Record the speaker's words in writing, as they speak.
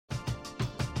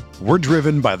We're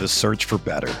driven by the search for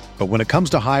better. But when it comes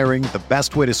to hiring, the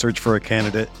best way to search for a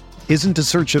candidate isn't to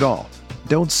search at all.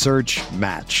 Don't search,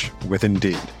 match with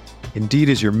Indeed. Indeed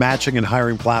is your matching and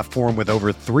hiring platform with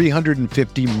over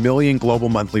 350 million global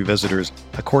monthly visitors,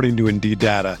 according to Indeed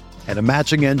data, and a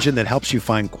matching engine that helps you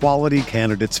find quality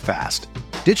candidates fast.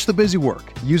 Ditch the busy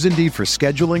work. Use Indeed for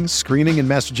scheduling, screening, and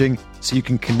messaging so you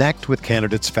can connect with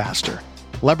candidates faster.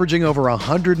 Leveraging over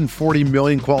 140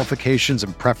 million qualifications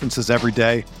and preferences every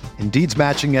day, Indeed's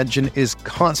matching engine is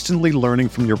constantly learning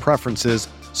from your preferences,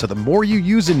 so the more you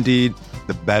use Indeed,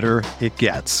 the better it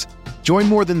gets. Join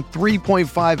more than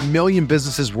 3.5 million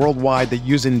businesses worldwide that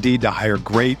use Indeed to hire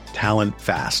great talent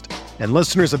fast. And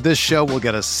listeners of this show will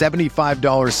get a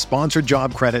 $75 sponsored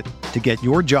job credit to get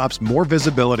your jobs more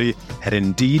visibility at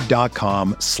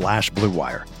Indeed.com/Blue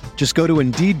Wire. Just go to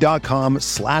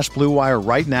Indeed.com/Blue Wire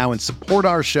right now and support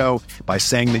our show by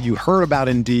saying that you heard about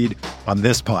Indeed on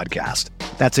this podcast.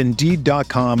 That's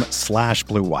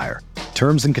Indeed.com/Blue Wire.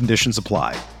 Terms and conditions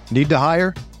apply. Need to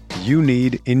hire? You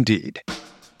need Indeed.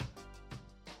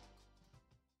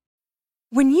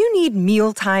 When you need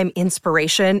mealtime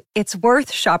inspiration, it's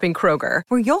worth shopping Kroger,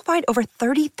 where you'll find over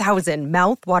 30,000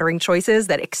 mouth-watering choices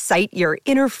that excite your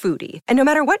inner foodie. And no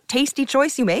matter what tasty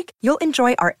choice you make, you'll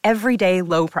enjoy our everyday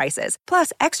low prices,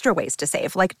 plus extra ways to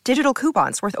save, like digital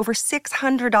coupons worth over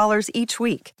 $600 each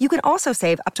week. You can also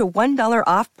save up to $1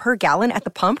 off per gallon at the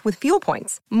pump with fuel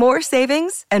points. More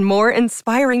savings and more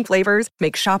inspiring flavors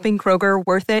make shopping Kroger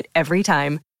worth it every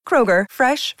time. Kroger,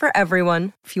 fresh for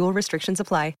everyone. Fuel restrictions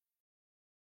apply.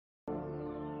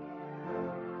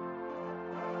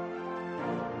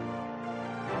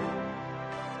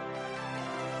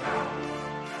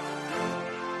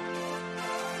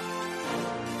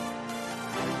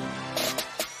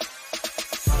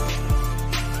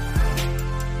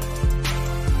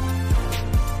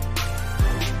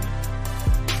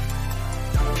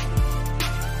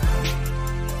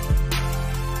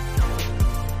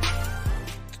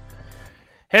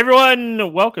 Hey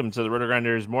everyone, welcome to the Roto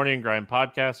Grinders Morning Grind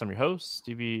Podcast. I'm your host,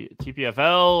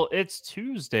 TPFL. It's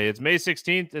Tuesday. It's May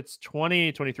 16th. It's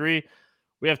 2023.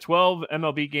 We have 12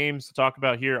 MLB games to talk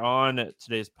about here on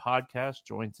today's podcast.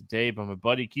 Joined today by my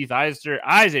buddy Keith Eister,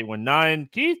 Eyes819.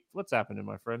 Keith, what's happening,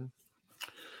 my friend?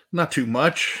 Not too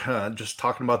much. Just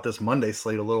talking about this Monday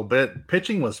slate a little bit.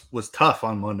 Pitching was tough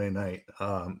on Monday night.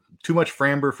 Too much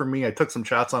Framber for me. I took some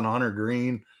shots on Hunter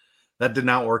Green. That did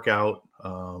not work out.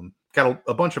 Got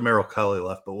a bunch of Merrill Kelly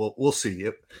left, but we'll see.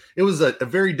 It was a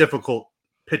very difficult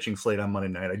pitching slate on Monday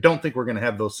night. I don't think we're going to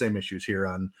have those same issues here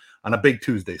on a big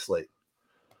Tuesday slate.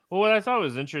 Well, what I thought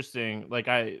was interesting,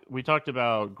 we talked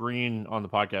about Green on the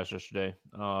podcast yesterday,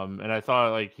 and I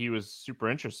thought he was super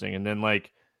interesting. And then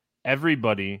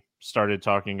everybody started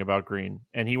talking about Green,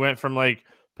 and he went from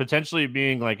potentially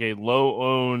being a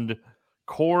low-owned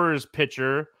Coors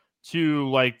pitcher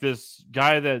to this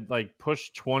guy that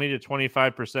pushed 20 to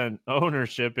 25%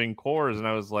 ownership in Coors. And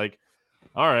I was like,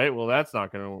 all right, well, that's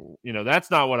not going to, that's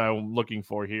not what I'm looking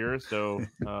for here. So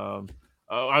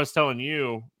I was telling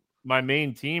you, my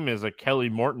main team is a Kelly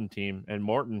Morton team, and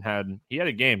Morton had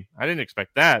a game. I didn't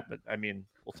expect that, but I mean,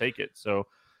 we'll take it. So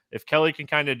if Kelly can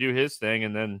kind of do his thing,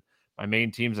 and then my main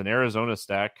team's an Arizona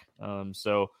stack.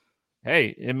 So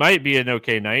hey, it might be an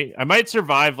okay night. I might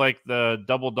survive the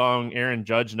double dong Aaron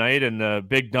Judge night and the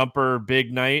big dumper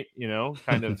big night,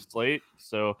 kind of slate.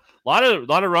 So a lot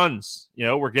of runs.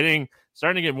 We're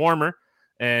starting to get warmer,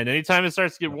 and anytime it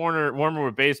starts to get warmer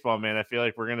with baseball, man, I feel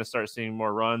like we're going to start seeing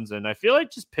more runs. And I feel like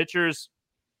just pitchers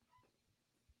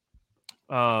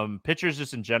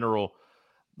just in general,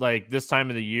 this time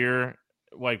of the year,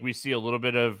 we see a little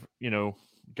bit of,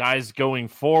 guys going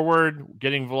forward,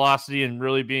 getting velocity and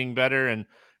really being better, and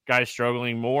guys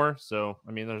struggling more. So,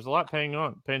 I mean, there's a lot paying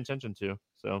attention to.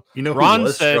 So,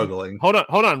 Ron said, struggling. Hold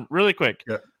on, really quick.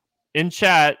 Yeah. In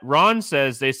chat, Ron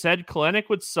says they said Kelenic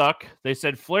would suck. They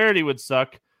said Flaherty would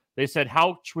suck. They said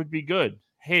Houch would be good.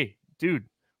 Hey, dude,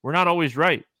 we're not always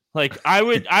right.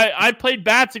 I played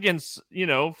bats against,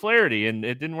 Flaherty, and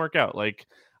it didn't work out.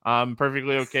 I'm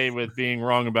perfectly okay with being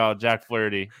wrong about Jack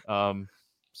Flaherty.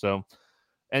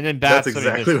 And then bats. That's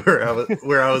exactly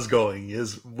where I was going.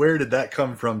 Is where did that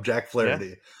come from, Jack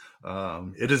Flaherty? Yeah.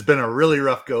 It has been a really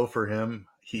rough go for him.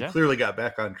 He clearly got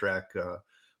back on track.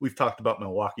 We've talked about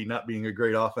Milwaukee not being a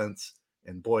great offense,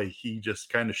 and boy, he just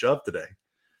kind of shoved today.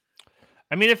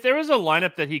 I mean, if there was a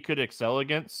lineup that he could excel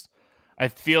against, I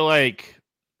feel like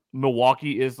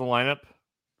Milwaukee is the lineup.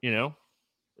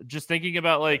 Just thinking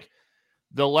about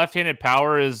the left-handed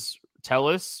power is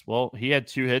Tellis. Well, he had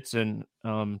 2 hits and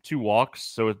 2 walks,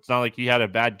 so it's not like he had a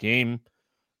bad game.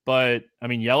 But I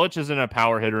mean, Yelich isn't a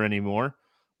power hitter anymore.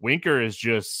 Winker is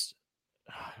just,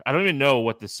 I don't even know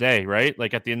what to say, right?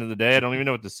 Like at the end of the day, I don't even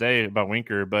know what to say about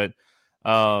Winker, but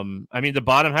I mean, the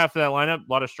bottom half of that lineup,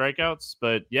 a lot of strikeouts,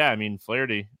 but yeah, I mean,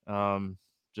 Flaherty,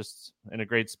 just in a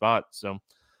great spot. So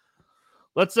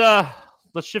let's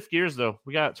shift gears though.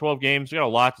 We got 12 games. We got a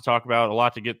lot to talk about, a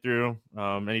lot to get through.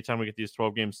 Anytime we get these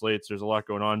 12 game slates, there's a lot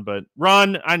going on, but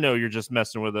Ron, I know you're just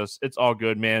messing with us. It's all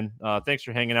good, man. Thanks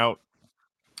for hanging out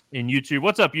in YouTube.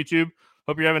 What's up, YouTube?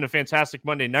 Hope you're having a fantastic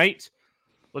Monday night.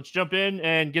 Let's jump in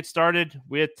and get started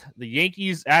with the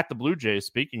Yankees at the Blue Jays.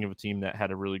 Speaking of a team that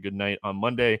had a really good night on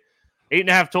Monday,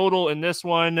 8.5 total in this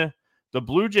one. The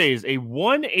Blue Jays, a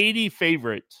 180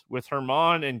 favorite with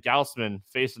Herman and Gausman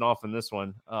facing off in this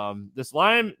one. This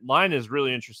line is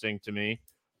really interesting to me,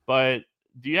 but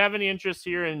do you have any interest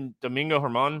here in Domingo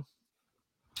Herman?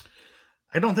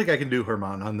 I don't think I can do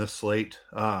Herman on this slate.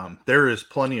 There is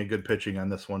plenty of good pitching on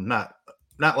this one.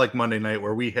 Not like Monday night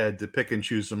where we had to pick and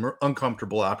choose some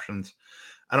uncomfortable options.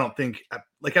 I don't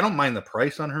mind the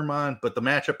price on Herman, but the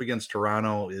matchup against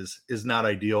Toronto is not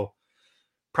ideal.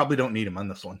 Probably don't need him on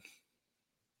this one.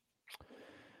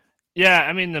 Yeah,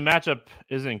 I mean, the matchup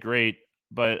isn't great,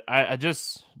 but I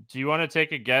just, do you want to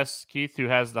take a guess, Keith, who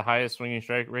has the highest swinging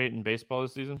strike rate in baseball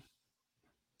this season?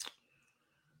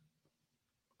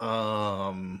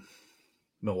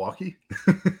 Milwaukee?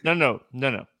 No.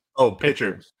 Oh,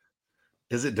 pitchers.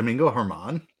 Is it Domingo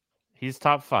Herman? He's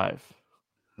top 5.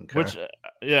 Okay. Which,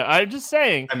 yeah, I'm just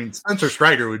saying. I mean, Spencer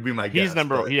Strider would be my guess. He's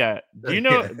number one. Yeah. Do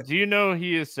you know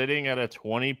he is sitting at a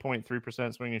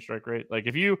 20.3% swinging strike rate? Like,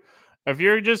 if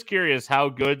you're just curious how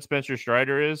good Spencer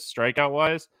Strider is, strikeout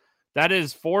wise, that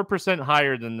is 4%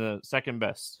 higher than the second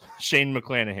best, Shane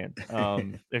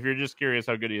McClanahan. If you're just curious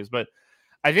how good he is, but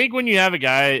I think when you have a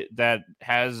guy that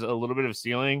has a little bit of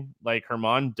ceiling like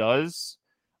Herman does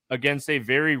against a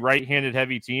very right-handed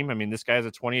heavy team, I mean, this guy has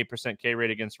a 28% K rate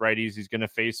against righties. He's going to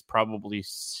face probably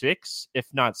 6, if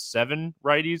not 7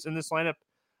 righties in this lineup.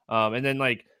 And then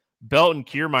like Belt and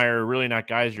Kiermaier are really not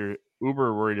guys you're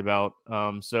uber worried about.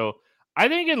 So I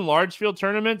think in large field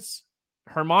tournaments,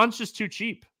 Herman's just too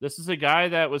cheap. This is a guy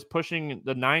that was pushing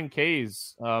the 9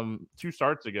 Ks 2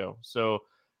 starts ago. So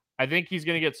I think he's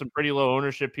going to get some pretty low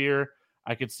ownership here.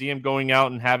 I could see him going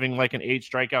out and having like an 8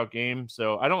 strikeout game.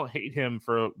 So I don't hate him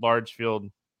for a large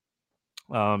field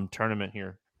tournament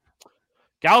here.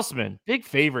 Gausman, big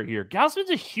favorite here. Gausman's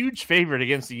a huge favorite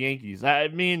against the Yankees. I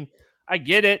mean, I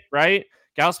get it, right?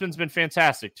 Gausman's been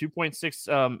fantastic.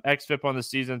 2.6 xFIP on the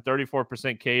season,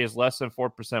 34% Ks, less than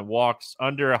 4% walks,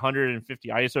 under 150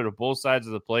 ISO to both sides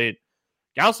of the plate.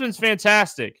 Gausman's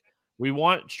fantastic. We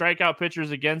want strikeout pitchers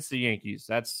against the Yankees.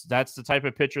 That's the type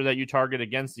of pitcher that you target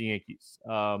against the Yankees.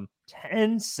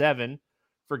 10-7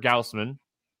 for Gausman.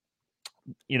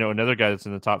 You know, another guy that's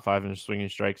in the top 5 in swinging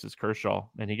strikes is Kershaw,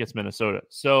 and he gets Minnesota.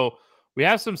 So we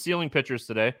have some ceiling pitchers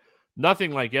today.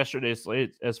 Nothing like yesterday's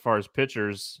slate as far as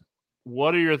pitchers.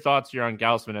 What are your thoughts here on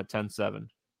Gausman at 10-7?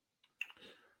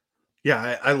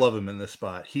 Yeah, I love him in this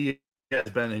spot. He has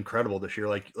been incredible this year,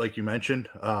 like you mentioned.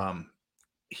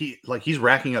 He's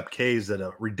racking up Ks at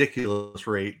a ridiculous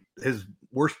rate. His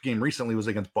worst game recently was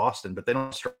against Boston, but they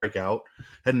don't strike out.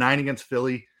 Had 9 against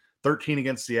Philly, 13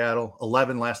 against Seattle,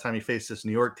 11 last time he faced this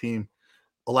New York team,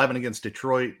 11 against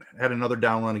Detroit. Had another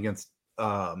down run against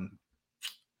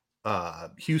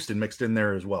Houston mixed in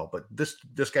there as well. But this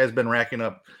guy's been racking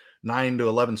up 9 to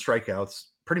 11 strikeouts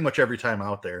pretty much every time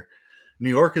out there.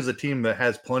 New York is a team that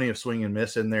has plenty of swing and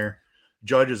miss in there.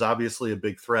 Judge is obviously a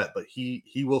big threat, but he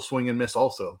will swing and miss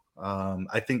also.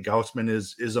 I think Gausman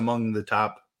is among the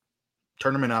top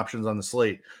tournament options on the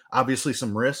slate. Obviously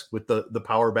some risk with the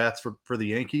power bats for the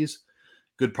Yankees.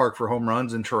 Good park for home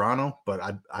runs in Toronto, but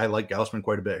I like Gausman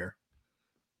quite a bit here.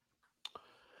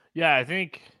 Yeah, I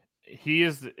think he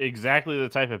is exactly the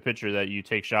type of pitcher that you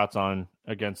take shots on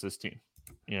against this team.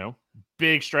 You know,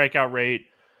 big strikeout rate,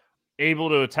 able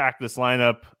to attack this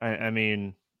lineup. I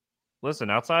mean, listen,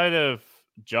 outside of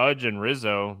Judge and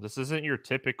Rizzo, this isn't your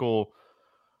typical,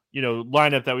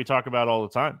 lineup that we talk about all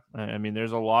the time. I mean,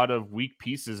 there's a lot of weak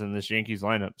pieces in this Yankees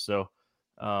lineup. So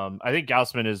I think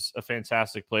Gausman is a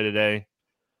fantastic play today.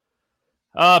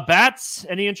 Bats,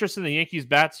 any interest in the Yankees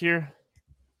bats here?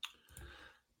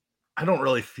 I don't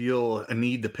really feel a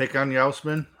need to pick on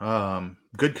Gausman.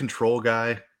 Good control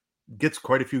guy, gets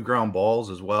quite a few ground balls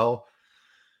as well.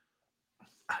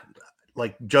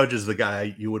 Like Judge is the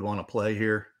guy you would want to play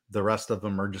here. The rest of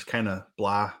them are just kind of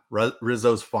blah.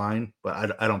 Rizzo's fine,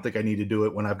 but I don't think I need to do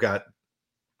it when I've got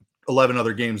 11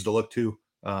 other games to look to.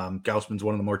 Gausman's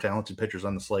one of the more talented pitchers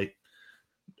on the slate.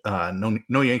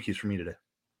 No Yankees for me today.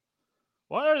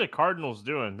 What are the Cardinals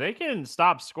doing? They can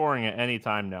stop scoring at any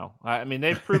time now. I mean,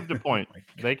 they've proved a point.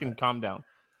 They can calm down.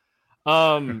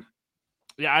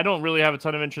 Yeah, I don't really have a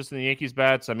ton of interest in the Yankees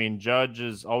bats. I mean, Judge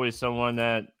is always someone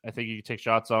that I think you can take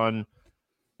shots on.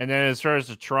 And then as far as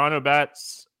the Toronto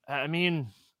bats, I mean,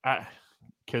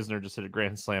 Kisner just hit a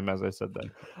grand slam as I said that.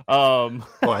 Oh,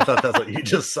 I thought that's what you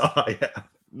just saw. Yeah.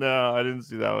 No, I didn't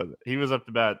see that one. He was up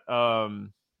to bat. All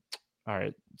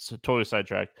right, so totally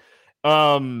sidetracked.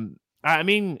 I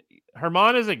mean,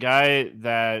 Herman is a guy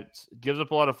that gives up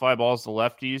a lot of fly balls to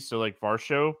lefties. So like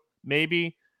Varsho,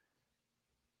 maybe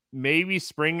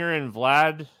Springer and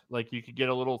Vlad, like you could get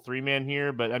a little 3-man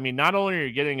here. But I mean, not only are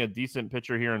you getting a decent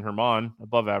pitcher here in Herman,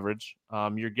 above average,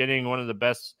 you're getting one of the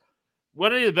best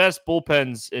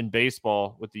bullpens in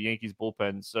baseball with the Yankees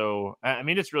bullpen. So I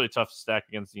mean, it's really tough to stack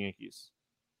against the Yankees.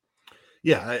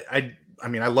 Yeah, I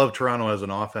mean, I love Toronto as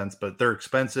an offense, but they're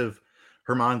expensive.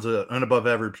 Herman's an above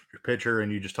average pitcher,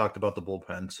 and you just talked about the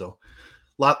bullpen. So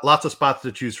lots of spots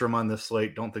to choose from on this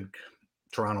slate. Don't think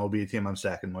Toronto will be a team I'm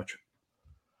stacking much.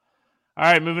 All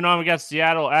right, moving on. We got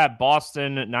Seattle at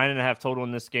Boston, 9.5 total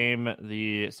in this game.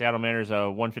 The Seattle Mariners a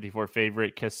 154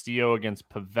 favorite. Castillo against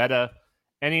Pivetta.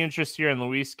 Any interest here in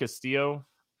Luis Castillo?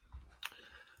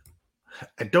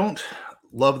 I don't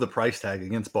love the price tag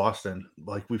against Boston.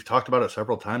 Like we've talked about it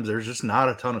several times, there's just not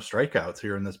a ton of strikeouts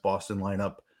here in this Boston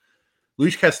lineup.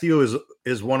 Luis Castillo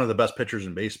is one of the best pitchers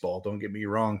in baseball. Don't get me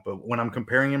wrong, but when I'm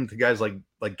comparing him to guys like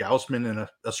Gausman in a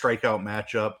strikeout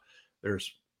matchup,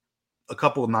 there's a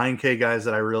couple of 9K guys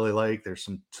that I really like. There's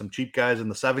some cheap guys in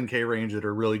the 7K range that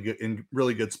are really good in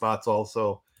really good spots.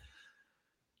 Also,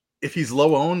 if he's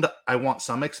low owned, I want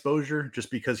some exposure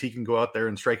just because he can go out there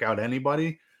and strike out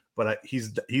anybody. But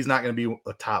he's not going to be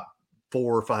a top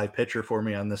 4 or 5 pitcher for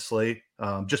me on this slate,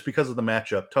 just because of the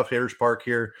matchup. Tough hitters park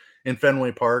here in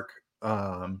Fenway Park.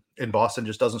 In Boston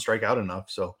just doesn't strike out enough.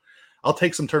 So I'll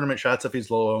take some tournament shots if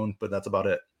he's low owned, but that's about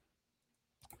it.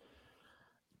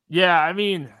 Yeah, I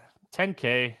mean,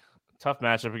 10K, tough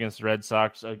matchup against the Red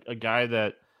Sox. A guy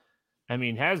that, I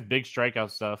mean, has big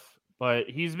strikeout stuff, but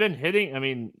he's been hitting. I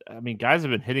mean, guys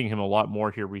have been hitting him a lot more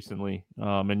here recently.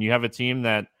 And you have a team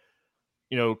that,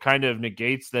 you know, kind of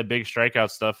negates that big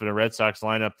strikeout stuff in a Red Sox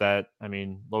lineup that, I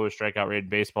mean, lowest strikeout rate in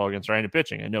baseball against right-handed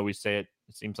pitching. I know we say it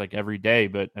seems like every day,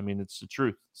 but I mean, it's the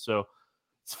truth. So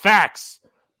it's facts.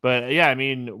 But yeah, I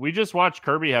mean, we just watched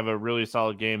Kirby have a really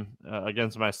solid game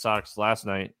against my Sox last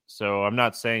night. So I'm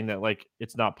not saying that like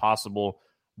it's not possible.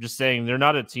 I'm just saying they're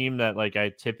not a team that like I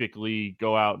typically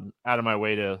go out of my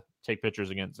way to take pictures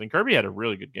against. And Kirby had a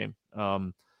really good game.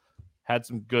 Had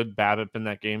some good BABIP in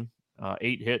that game.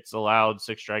 8 hits allowed,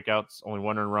 6 strikeouts, only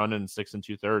 1 earned run, and 6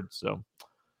 2/3. So,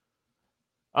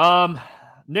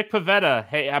 Nick Pivetta.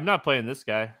 Hey, I'm not playing this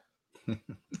guy.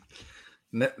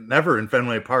 Never in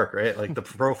Fenway Park, right? Like the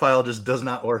profile just does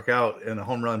not work out in a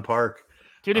home run park.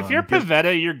 Dude, if you're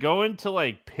Pivetta, you're going to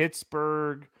like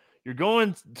Pittsburgh. You're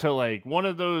going to like one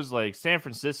of those like San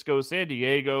Francisco, San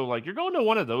Diego. Like you're going to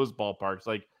one of those ballparks.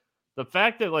 Like the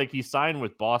fact that like he signed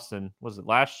with Boston, was it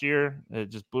last year? It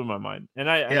just blew my mind. And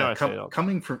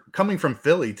coming from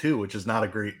Philly too, which is not a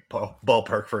great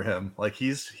ballpark for him. Like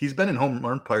he's been in home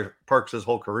run parks his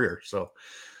whole career. So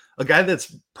a guy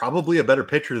that's probably a better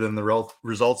pitcher than the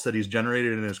results that he's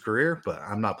generated in his career, but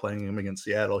I'm not playing him against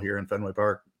Seattle here in Fenway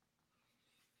Park.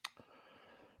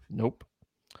 Nope.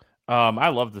 I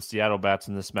love the Seattle bats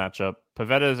in this matchup.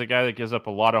 Pivetta is a guy that gives up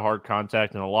a lot of hard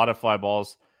contact and a lot of fly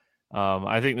balls.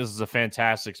 I think this is a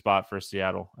fantastic spot for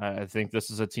Seattle. I think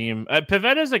this is a team.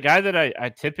 Pivetta is a guy that I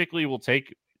typically will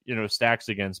take, stacks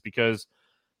against because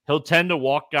he'll tend to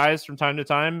walk guys from time to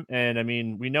time. And I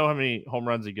mean, we know how many home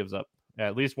runs he gives up.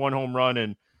 At least 1 home run,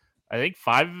 and I think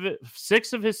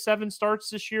 6 of his 7 starts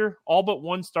this year, all but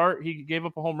 1 start, he gave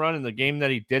up a home run. In the game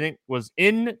that he didn't was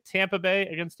in Tampa Bay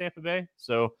against Tampa Bay.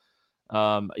 So,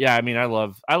 yeah, I mean, I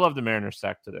love the Mariners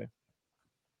stack today.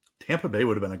 Tampa Bay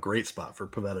would have been a great spot for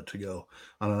Pivetta to go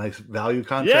on a nice value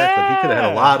contract. Like he could have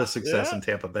had a lot of success in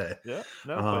Tampa Bay. Yeah,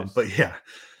 but yeah,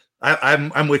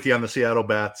 I'm with you on the Seattle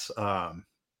bats.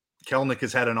 Kelenic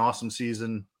has had an awesome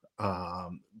season.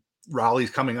 Raleigh's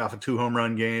coming off a 2 home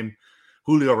run game.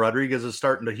 Julio Rodriguez is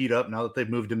starting to heat up now that they've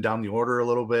moved him down the order a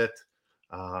little bit.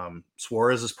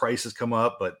 Suarez's price has come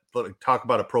up, but talk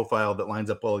about a profile that lines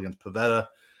up well against Pivetta.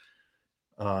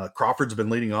 Crawford's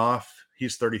been leading off.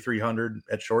 He's 3,300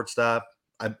 at shortstop.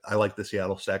 I like the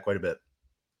Seattle stack quite a bit.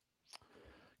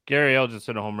 Gary L just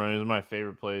hit a home run. It was my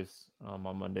favorite place on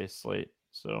Monday's slate.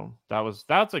 So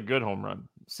that's a good home run.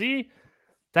 See,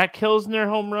 that Kisner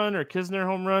home run or Kisner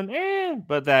home run,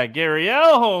 but that Gary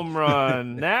L home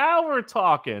run, now we're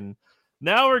talking.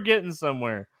 Now we're getting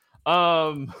somewhere.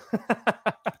 Yeah,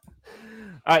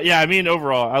 I mean,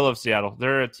 overall, I love Seattle.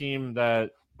 They're a team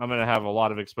that I'm going to have a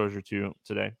lot of exposure to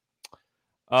today.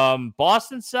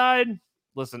 Boston side,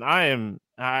 listen, I'm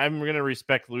going to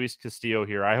respect Luis Castillo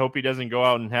here. I hope he doesn't go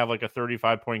out and have like a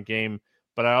 35-point game,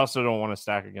 but I also don't want to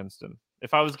stack against him.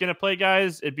 If I was going to play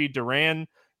guys, it'd be Duran,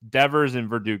 Devers, and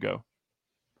Verdugo.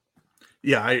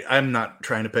 Yeah, I'm not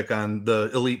trying to pick on the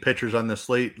elite pitchers on this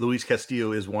slate. Luis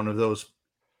Castillo is one of those.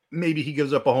 Maybe he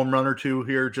gives up a home run or two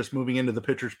here, just moving into the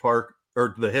pitcher's park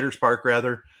or the hitter's park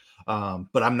rather.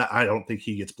 But I don't think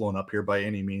he gets blown up here by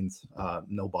any means.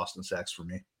 No Boston sacks for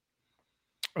me.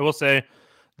 I will say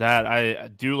that I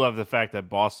do love the fact that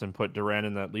Boston put Duran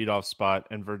in that leadoff spot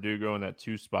and Verdugo in that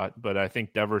 2 spot, but I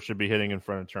think Devers should be hitting in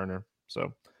front of Turner.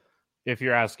 So if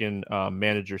you're asking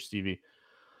manager Stevie.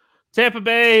 Tampa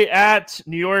Bay at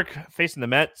New York facing the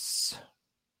Mets.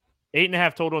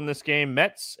 8.5 total in this game.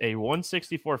 Mets, a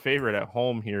 164 favorite at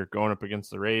home here going up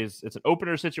against the Rays. It's an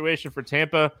opener situation for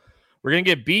Tampa. We're going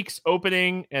to get Beeks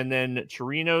opening and then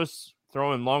Chirinos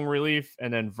throwing long relief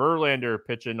and then Verlander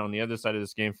pitching on the other side of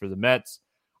this game for the Mets.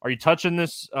 Are you touching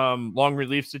this long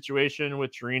relief situation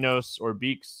with Chirinos or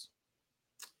Beeks?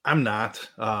 I'm not.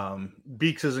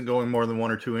 Beeks isn't going more than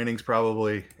 1 or 2 innings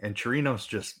probably, and Chirinos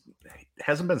just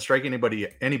hasn't been striking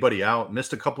anybody out.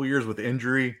 Missed a couple years with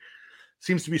injury.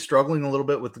 Seems to be struggling a little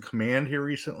bit with the command here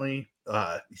recently.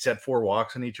 He's had 4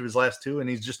 walks in each of his last 2, and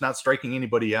he's just not striking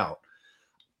anybody out.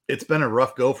 It's been a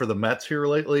rough go for the Mets here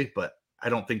lately, but I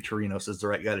don't think Chirinos is the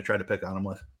right guy to try to pick on him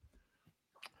with.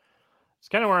 It's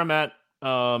kind of where I'm at.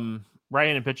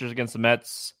 Right-handed pitchers against the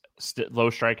Mets, low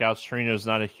strikeouts. Chirinos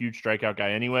not a huge strikeout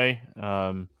guy anyway.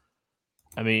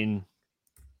 I mean,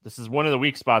 this is one of the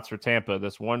weak spots for Tampa.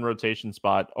 This 1 rotation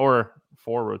spot or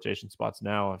 4 rotation spots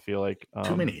now. I feel like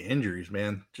too many injuries,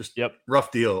 man. Just yep,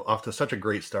 rough deal. Off to such a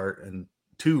great start, and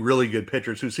 2 really good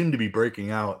pitchers who seem to be breaking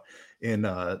out in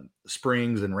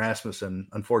Springs and Rasmussen.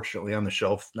 Unfortunately, on the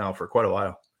shelf now for quite a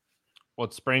while. Well,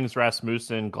 it's Springs,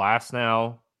 Rasmussen, Glass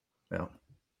now. Yeah,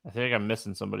 I think I'm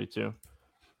missing somebody too.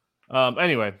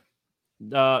 Anyway,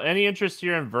 any interest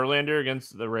here in Verlander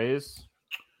against the Rays?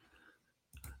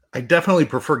 I definitely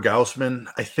prefer Gausman.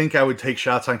 I think I would take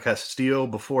shots on Castillo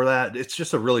before that. It's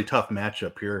just a really tough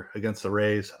matchup here against the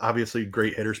Rays. Obviously,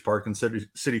 great hitters park in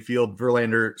City Field.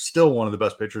 Verlander, still one of the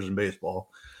best pitchers in baseball.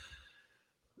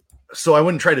 So I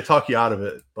wouldn't try to talk you out of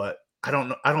it, but I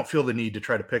don't feel the need to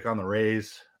try to pick on the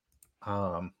Rays.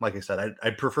 Like I said,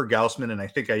 I'd prefer Gausman, and I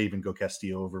think I even go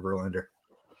Castillo over Verlander.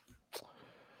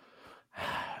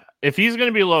 If he's going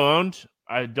to be low owned,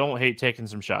 I don't hate taking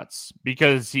some shots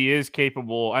because he is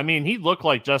capable. I mean, he looked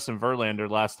like Justin Verlander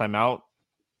last time out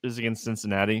is against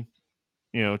Cincinnati.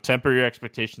 You know, temper your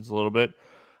expectations a little bit.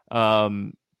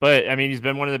 But I mean, he's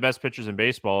been one of the best pitchers in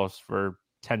baseball for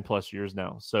 10 plus years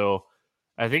now. So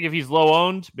I think if he's low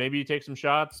owned, maybe you take some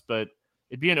shots, but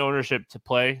it'd be an ownership to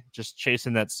play, just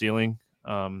chasing that ceiling.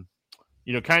 You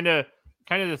know, kind of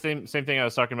the same thing I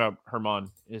was talking about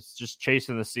Herman. It's just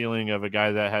chasing the ceiling of a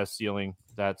guy that has ceiling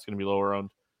that's going to be lower owned.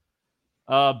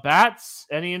 Bats,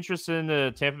 any interest in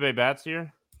the Tampa Bay Bats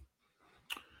here?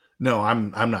 No,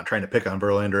 I'm not trying to pick on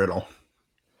Verlander at all.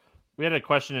 We had a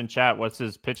question in chat. What's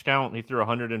his pitch count? He threw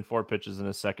 104 pitches in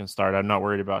his second start. I'm not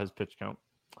worried about his pitch count.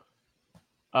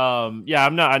 Yeah,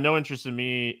 I'm not. No interest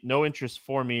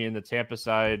for me in the Tampa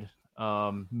side.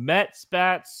 Mets,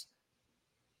 Bats.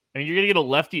 I mean, you're going to get a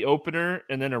lefty opener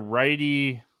and then a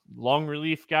righty long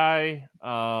relief guy.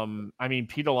 I mean,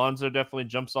 Pete Alonso definitely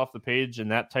jumps off the page in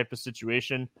that type of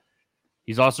situation.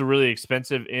 He's also really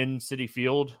expensive in Citi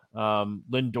Field.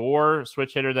 Lindor,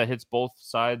 switch hitter that hits both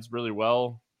sides really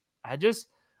well.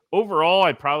 Overall,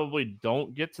 I probably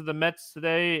don't get to the Mets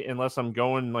today unless I'm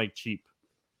going like cheap.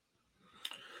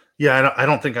 Yeah, I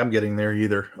don't think I'm getting there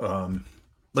either.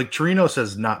 Like Chirinos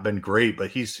has not been great, but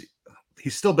he's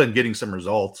still been getting some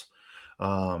results.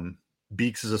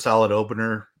 Beeks is a solid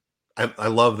opener. I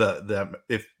love that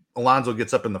if Alonso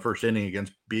gets up in the first inning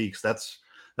against Beeks, that's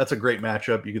a great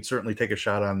matchup. You could certainly take a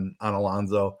shot on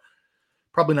Alonso.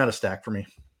 Probably not a stack for me.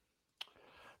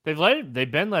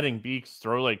 They've been letting Beeks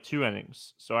throw like 2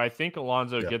 innings, so I think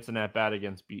Alonso gets an at bat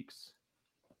against Beeks,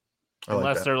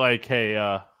 unless they're like,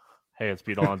 hey, it's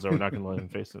Pete Alonso. We're not going to let him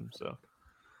face him. So,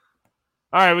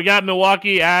 all right, we got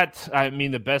Milwaukee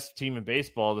the best team in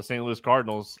baseball, the St. Louis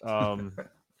Cardinals.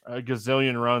 A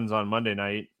gazillion runs on Monday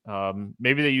night.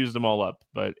 Maybe they used them all up,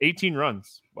 but 18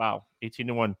 runs. Wow,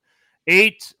 18-1.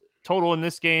 8 total in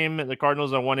this game. The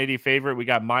Cardinals are 180 favorite. We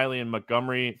got Miley and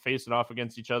Montgomery facing off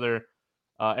against each other.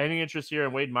 Any interest here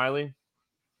in Wade Miley?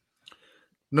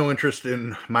 No interest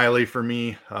in Miley for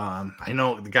me. I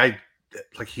know the guy,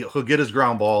 like he'll get his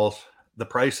ground balls. The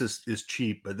price is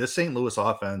cheap, but this St. Louis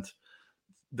offense,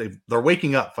 they're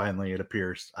waking up finally, it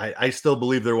appears. I still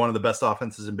believe they're one of the best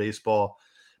offenses in baseball.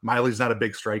 Miley's not a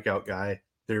big strikeout guy.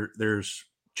 There's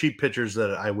cheap pitchers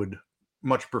that I would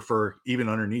much prefer even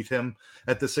underneath him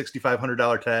at the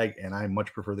 $6,500 tag, and I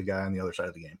much prefer the guy on the other side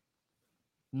of the game.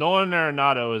 Nolan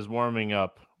Arenado is warming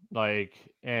up,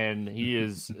 and he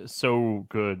is so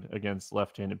good against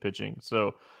left-handed pitching.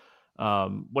 So,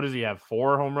 what does he have?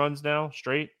 4 home runs now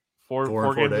straight?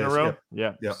 Four games in a row?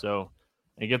 Yep. Yeah. So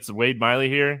he gets Wade Miley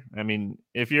here. I mean,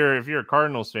 if you're a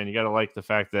Cardinals fan, you got to like the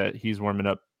fact that he's warming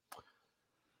up.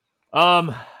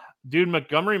 Dude,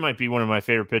 Montgomery might be one of my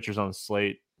favorite pitchers on the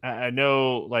slate. I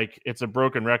know, it's a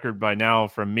broken record by now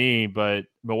from me, but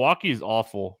Milwaukee's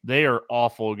awful. They are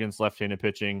awful against left-handed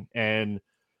pitching. And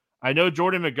I know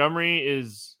Jordan Montgomery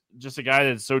is just a guy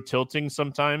that's so tilting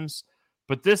sometimes,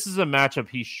 but this is a matchup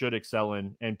he should excel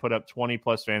in and put up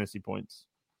 20-plus fantasy points.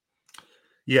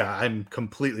 Yeah, I'm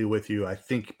completely with you. I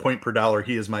think point per dollar,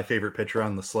 he is my favorite pitcher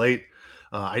on the slate.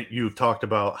 You've talked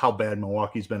about how bad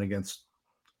Milwaukee's been against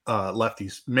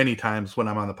lefties many times when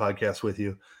I'm on the podcast with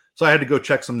you. So I had to go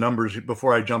check some numbers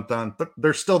before I jumped on. But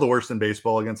they're still the worst in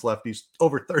baseball against lefties.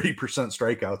 Over 30%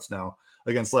 strikeouts now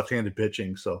against left-handed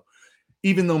pitching. So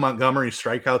even though Montgomery's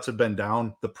strikeouts have been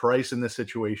down, the price in this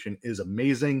situation is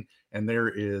amazing. And there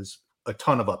is a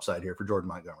ton of upside here for Jordan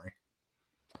Montgomery.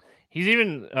 He's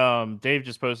even, Dave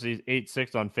just posted he's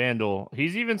 8-6 on FanDuel.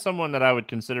 He's even someone that I would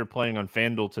consider playing on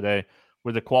FanDuel today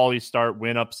with a quality start,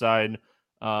 win upside,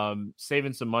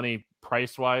 saving some money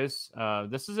price-wise.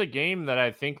 This is a game that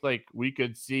I think we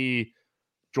could see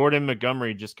Jordan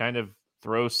Montgomery just kind of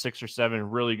throw 6 or 7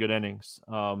 really good innings.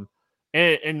 And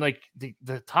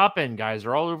the top-end guys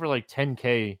are all over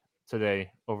 10K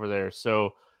today over there.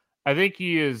 So I think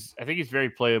he's very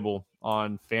playable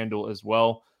on FanDuel as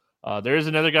well. There is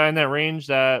another guy in that range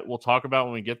that we'll talk about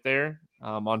when we get there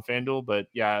on FanDuel. But,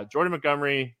 yeah, Jordan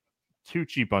Montgomery, too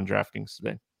cheap on DraftKings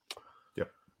today. Yep.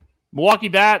 Milwaukee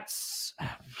Bats,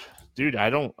 dude,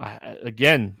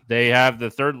 again, they have the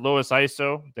 3rd lowest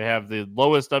ISO. They have the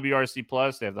lowest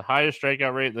WRC+. They have the highest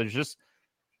strikeout rate.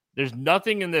 There's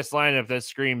nothing in this lineup that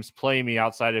screams play me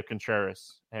outside of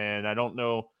Contreras. And I don't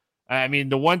know. I mean,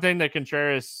 the one thing that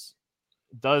Contreras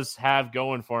does have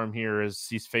going for him here is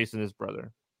he's facing his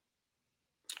brother.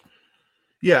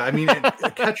 Yeah, I mean, a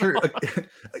catcher,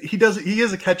 he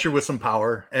is a catcher with some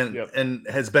power and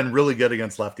has been really good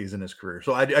against lefties in his career.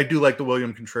 So I do like the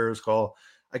William Contreras call.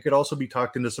 I could also be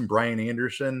talked into some Brian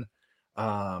Anderson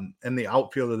and the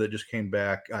outfielder that just came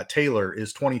back. Taylor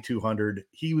is 2,200.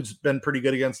 He's been pretty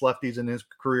good against lefties in his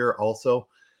career also.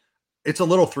 It's a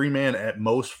little 3-man at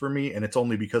most for me, and it's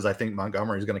only because I think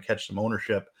Montgomery is going to catch some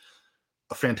ownership.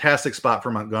 A fantastic spot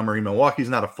for Montgomery. Milwaukee's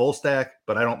not a full stack,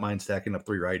 but I don't mind stacking up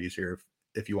 3 righties here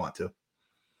if you want to.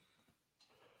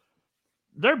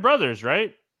 They're brothers,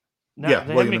 right? Yeah,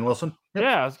 William and Wilson. Yep.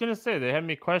 Yeah, I was going to say, they had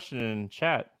me questioning in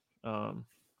chat. I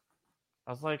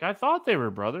was like, I thought they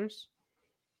were brothers.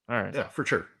 All right. Yeah, for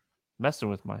sure. Messing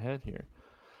with my head here.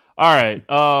 All right.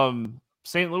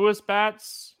 St. Louis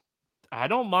Bats, I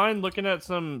don't mind looking at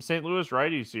some St. Louis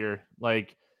righties here.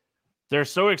 They're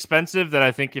so expensive that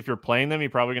I think if you're playing them, you're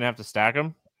probably going to have to stack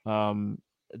them.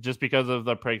 Just because of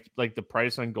the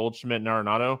price on Goldschmidt and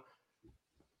Arenado.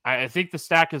 I think the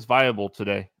stack is viable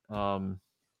today.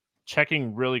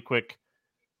 Checking really quick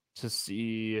to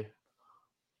see,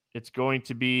 it's going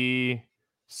to be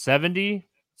 70.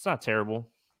 It's not terrible.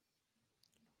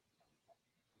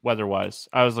 Weather-wise,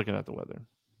 I was looking at the weather.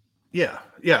 Yeah,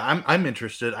 I'm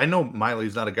interested. I know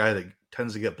Miley's not a guy that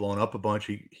tends to get blown up a bunch.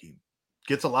 He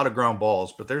gets a lot of ground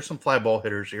balls, but there's some fly ball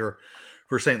hitters here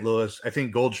for St. Louis. I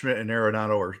think Goldschmidt and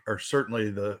Arenado are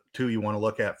certainly the 2 you want to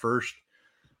look at first.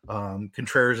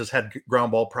 Contreras has had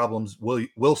ground ball problems.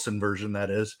 Wilson version, that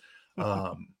is,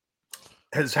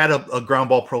 has had a ground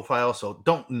ball profile, so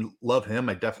don't love him.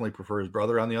 I definitely prefer his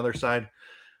brother on the other side.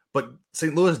 But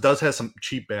St. Louis does have some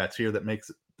cheap bats here that makes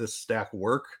this stack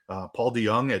work. Paul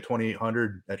DeJong at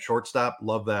 2,800 at shortstop.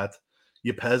 Love that.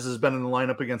 Yepez has been in the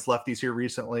lineup against lefties here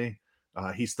recently.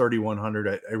 He's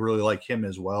 3,100. I really like him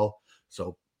as well.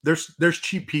 So there's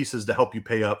cheap pieces to help you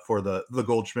pay up for the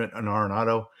Goldschmidt and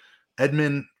Arenado.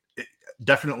 Edman,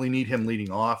 definitely need him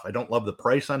leading off. I don't love the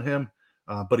price on him.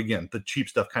 But again, the cheap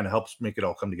stuff kind of helps make it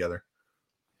all come together.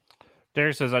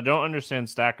 Derek says, I don't understand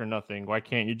stack or nothing. Why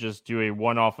can't you just do a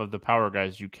one-off of the power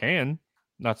guys? You can.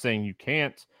 Not saying you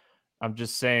can't. I'm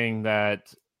just saying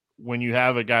that when you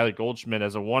have a guy like Goldschmidt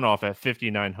as a one-off at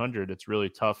 5,900, it's really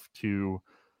tough to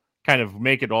kind of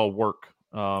make it all work.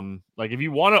 If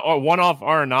you want a one-off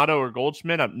Arenado or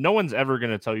Goldschmidt, no one's ever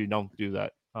going to tell you don't do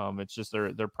that. It's just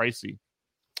they're pricey.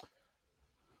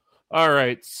 All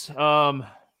right.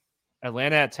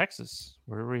 Atlanta at Texas.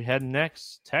 Where are we heading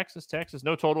next? Texas.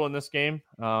 No total in this game.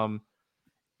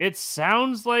 It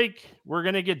sounds like we're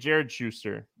gonna get Jared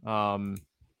Schuster. That's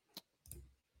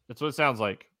what it sounds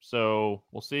like. So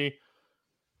we'll see.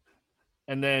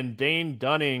 And then Dane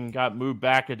Dunning got moved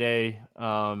back a day.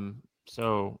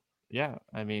 So yeah,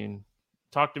 I mean,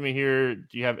 talk to me here.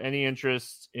 Do you have any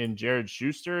interest in Jared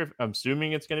Schuster? I'm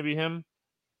assuming it's going to be him.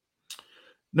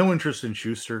 No interest in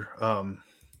Schuster.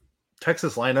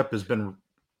 Texas lineup has been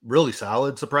really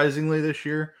solid, surprisingly, this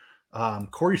year.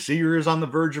 Corey Seager is on the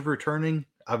verge of returning.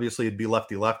 Obviously, it'd be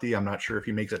lefty-lefty. I'm not sure if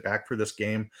he makes it back for this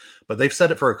game, but they've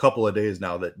said it for a couple of days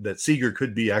now that Seager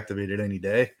could be activated any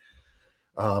day,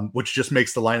 which just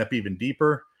makes the lineup even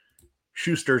deeper.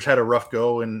 Schuster's had a rough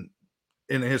go in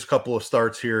his couple of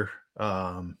starts here.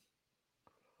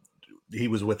 He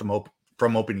was with them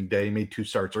from opening day. He made 2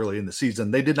 starts early in the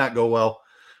season. They did not go well.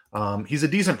 He's a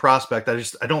decent prospect.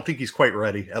 I don't think he's quite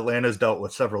ready. Atlanta's dealt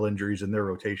with several injuries in their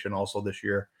rotation also this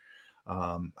year.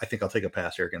 I think I'll take a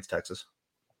pass here against Texas.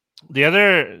 The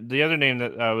other name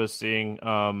that I was seeing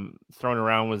thrown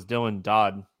around was Dylan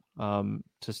Dodd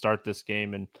to start this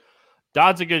game, and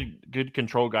Dodd's a good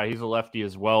control guy. He's a lefty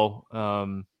as well.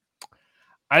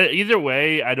 Either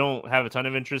way, I don't have a ton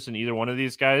of interest in either one of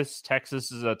these guys.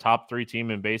 Texas is a top 3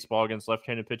 team in baseball against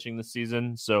left-handed pitching this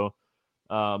season, so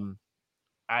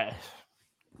I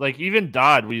like even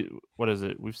Dodd. We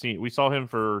saw him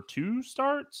for 3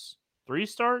 starts,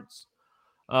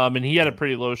 and he had a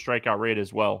pretty low strikeout rate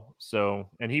as well. So,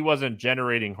 and he wasn't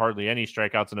generating hardly any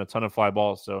strikeouts and a ton of fly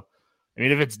balls. So, I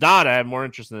mean, if it's Dodd, I have more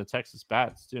interest in the Texas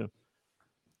bats too.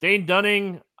 Dane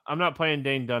Dunning, I'm not playing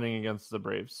Dane Dunning against the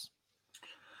Braves.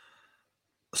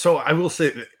 So I will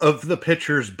say, of the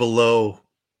pitchers below,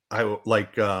 I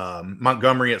like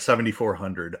Montgomery at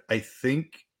 7,400. I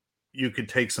think you could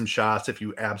take some shots if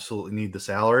you absolutely need the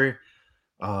salary.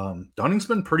 Dunning's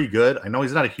been pretty good. I know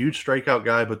he's not a huge strikeout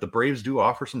guy, but the Braves do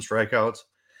offer some strikeouts.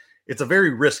 It's a very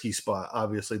risky spot.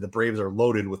 Obviously, the Braves are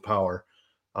loaded with power,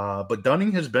 but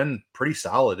Dunning has been pretty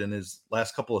solid in his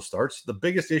last couple of starts. The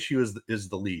biggest issue is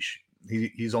the leash.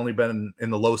 He's only been in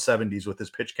the low 70s with his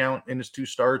pitch count in his 2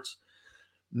 starts.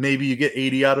 Maybe you get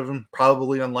 80 out of him,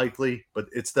 probably unlikely, but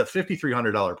it's the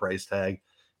 $5,300 price tag.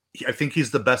 I think he's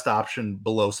the best option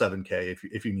below 7K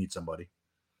if you need somebody.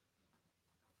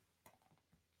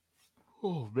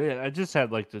 Oh man, I just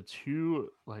had like the 2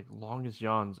 longest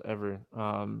yawns ever.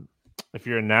 If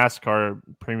you're a NASCAR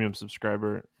premium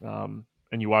subscriber and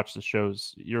you watch the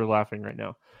shows, you're laughing right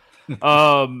now.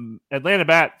 Atlanta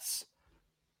bats.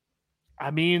 I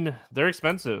mean, they're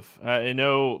expensive. I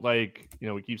know,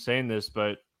 we keep saying this,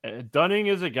 but Dunning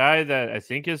is a guy that I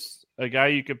think is a guy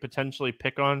you could potentially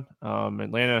pick on.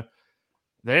 Atlanta,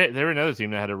 they're another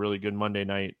team that had a really good Monday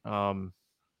night.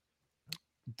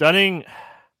 Dunning,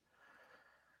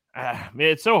 man,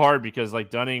 it's so hard because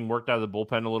Dunning worked out of the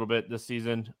bullpen a little bit this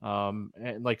season,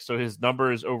 and so his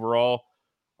numbers overall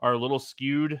are a little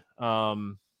skewed. I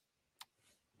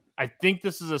think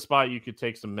this is a spot you could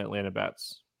take some Atlanta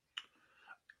bats.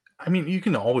 I mean, you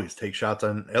can always take shots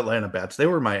on Atlanta bats. They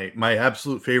were my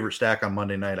absolute favorite stack on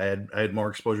Monday night. I had more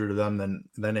exposure to them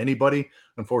than anybody.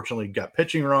 Unfortunately, got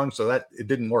pitching wrong, so that it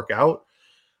didn't work out.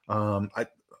 I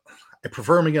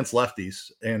prefer him against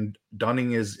lefties, and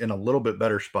Dunning is in a little bit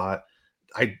better spot.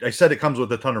 I said it comes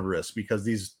with a ton of risk because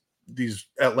this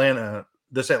Atlanta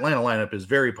lineup is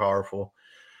very powerful.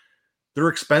 They're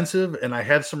expensive, and I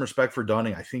have some respect for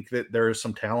Dunning. I think that there is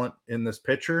some talent in this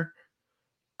pitcher.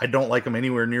 I don't like them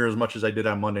anywhere near as much as I did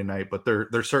on Monday night, but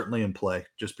they're certainly in play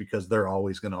just because they're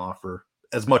always going to offer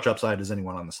as much upside as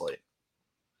anyone on the slate.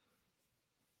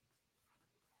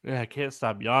 Yeah, I can't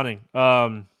stop yawning.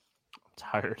 I'm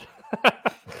tired.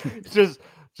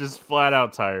 just flat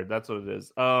out tired. That's what it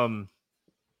is. All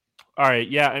right.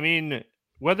 Yeah. I mean,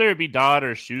 whether it be Dodd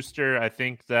or Schuster, I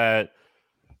think that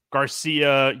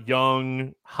Garcia,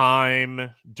 Young, Heim,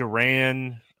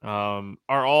 Duran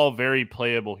are all very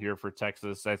playable here for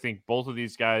Texas. I think both of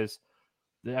these guys,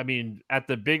 I mean, at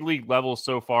the big league level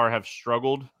so far have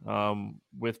struggled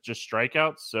with just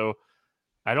strikeouts. So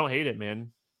I don't hate it,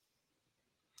 man.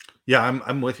 Yeah,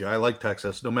 I'm with you. I like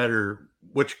Texas. No matter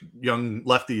which young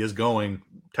lefty is going,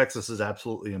 Texas is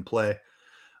absolutely in play.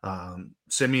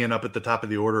 Simeon up at the top of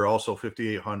the order, also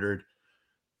 5,800.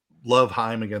 Love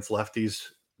Heim against lefties.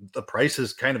 The price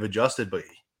is kind of adjusted, but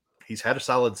he's had a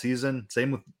solid season. Same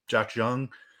with Josh Jung.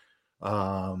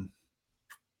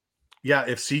 Yeah,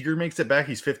 if Seager makes it back,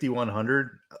 he's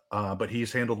 5,100. But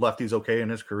he's handled lefties okay in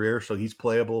his career, so he's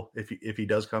playable if he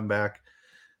does come back.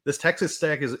 This Texas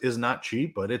stack is not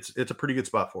cheap, but it's a pretty good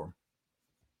spot for him.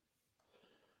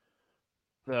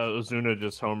 Ozuna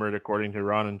just homered according to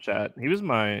Ron in chat. He was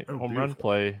my home run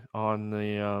play on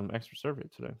the extra survey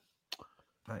today.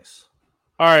 Nice.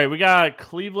 All right, we got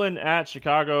Cleveland at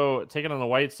Chicago taking on the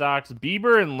White Sox.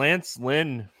 Bieber and Lance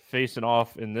Lynn facing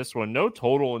off in this one. No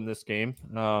total in this game.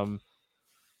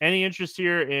 Any interest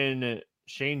here in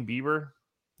Shane Bieber?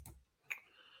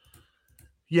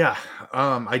 Yeah,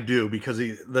 I do, because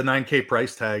the $9K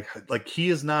price tag, like, he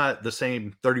is not the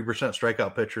same 30%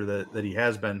 strikeout pitcher that he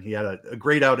has been. He had a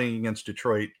great outing against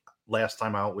Detroit last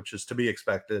time out, which is to be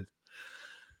expected.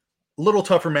 A little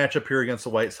tougher matchup here against the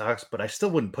White Sox, but I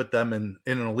still wouldn't put them in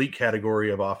an elite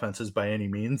category of offenses by any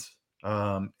means.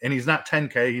 And he's not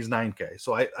 10K, he's 9K.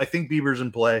 So I think Bieber's in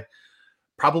play,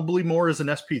 probably more as an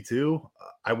SP2.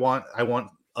 I want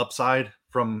upside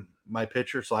from my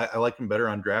pitcher, so I like him better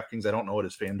on DraftKings. I don't know what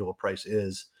his FanDuel price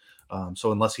is,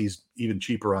 so unless he's even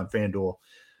cheaper on FanDuel,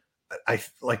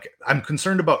 I'm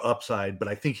concerned about upside, but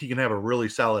I think he can have a really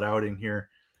solid outing here.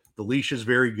 The leash is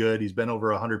very good. He's been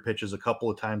over 100 pitches a couple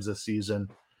of times this season.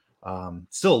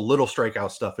 Still a little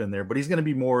strikeout stuff in there, but he's going to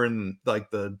be more in like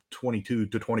the 22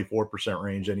 to 24%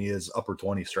 range than he is upper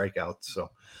 20 strikeouts.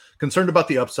 So concerned about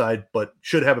the upside, but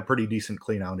should have a pretty decent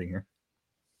clean outing here.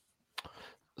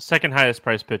 Second highest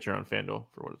price pitcher on FanDuel,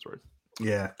 for what it's worth.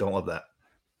 Yeah, don't love that.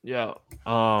 Yeah.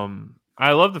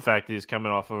 I love the fact that he's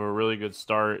coming off of a really good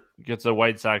start. Gets a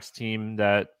White Sox team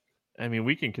that, I mean,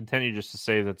 we can continue just to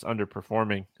say that's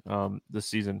underperforming this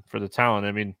season for the talent.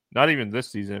 I mean, not even this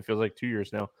season. It feels like 2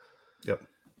 years now. Yep.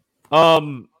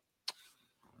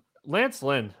 Lance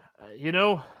Lynn,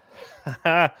 they're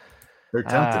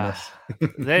tempting us.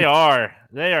 They are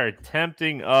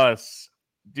tempting us.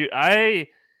 Dude,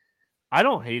 I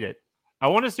don't hate it. I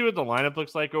want to see what the lineup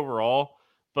looks like overall,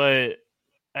 but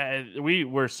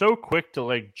we're so quick to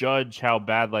like judge how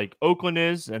bad like Oakland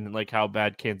is and like how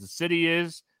bad Kansas City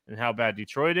is and how bad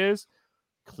Detroit is.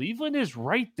 Cleveland is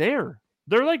right there.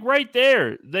 They're like right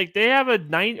there. Like they have a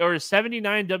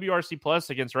 79 WRC plus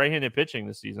against right-handed pitching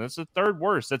this season. That's the third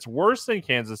worst. That's worse than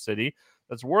Kansas City.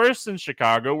 That's worse than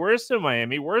Chicago, worse than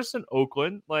Miami, worse than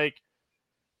Oakland. Like,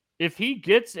 if he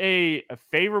gets a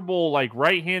favorable, like,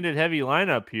 right-handed heavy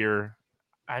lineup here,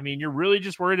 I mean, you're really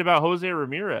just worried about Jose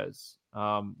Ramirez.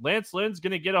 Lance Lynn's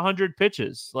going to get 100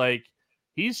 pitches. Like,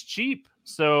 he's cheap.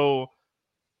 So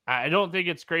I don't think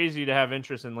it's crazy to have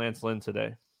interest in Lance Lynn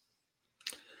today.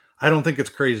 I don't think it's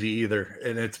crazy either.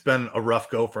 And it's been a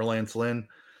rough go for Lance Lynn.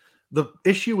 The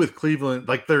issue with Cleveland,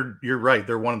 like, you're right,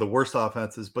 they're one of the worst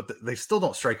offenses, but they still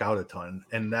don't strike out a ton.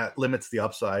 And that limits the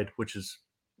upside, which is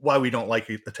why we don't like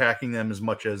attacking them as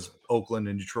much as Oakland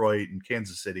and Detroit and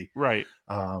Kansas City. Right.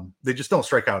 They just don't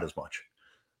strike out as much.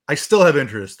 I still have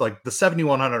interest. Like, the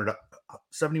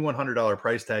 $7,100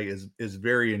 price tag is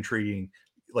very intriguing.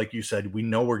 Like you said, we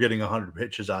know we're getting 100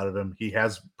 pitches out of him. He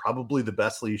has probably the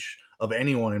best leash of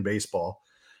anyone in baseball.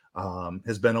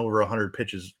 Has been over 100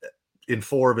 pitches in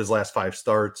 4 of his last 5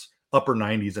 starts, upper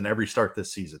 90s in every start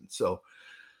this season. So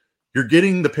you're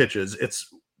getting the pitches.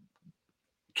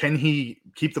 Can he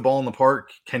keep the ball in the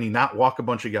park? Can he not walk a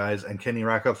bunch of guys? And can he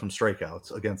rack up some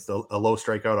strikeouts against a low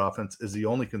strikeout offense is the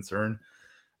only concern.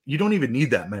 You don't even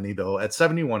need that many, though. At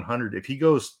 7,100, if he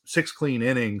goes 6 clean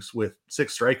innings with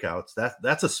 6 strikeouts,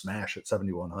 that's a smash at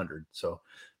 7,100. So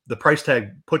the price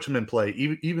tag puts him in play,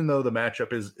 even though the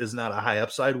matchup is not a high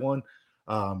upside one.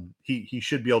 He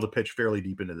should be able to pitch fairly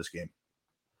deep into this game.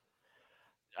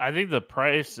 I think the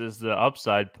price is the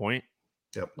upside point.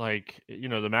 Yep. Like,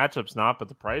 the matchup's not, but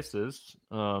the price is.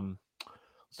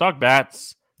 Let's talk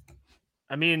bats.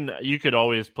 I mean, you could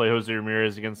always play Jose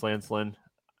Ramirez against Lance Lynn.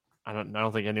 I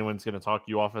don't think anyone's going to talk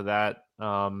you off of that.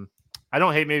 I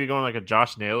don't hate maybe going like a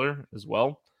Josh Naylor as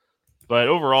well, but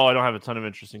overall, I don't have a ton of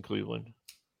interest in Cleveland.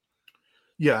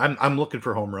 Yeah, I'm looking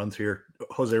for home runs here.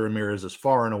 Jose Ramirez is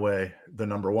far and away the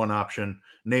number one option.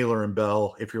 Naylor and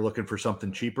Bell, if you're looking for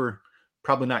something cheaper,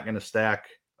 probably not going to stack.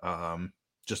 I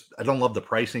don't love the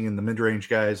pricing in the mid-range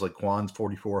guys like Kwan's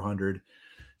 4,400,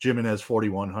 Jimenez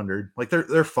 4,100. Like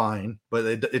they're fine, but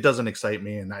it doesn't excite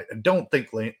me, and I don't think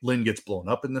Lynn gets blown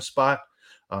up in this spot.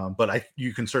 But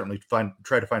you can certainly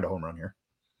try to find a home run here.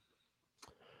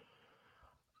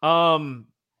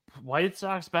 White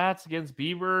Sox bats against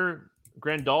Bieber.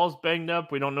 Grandal's banged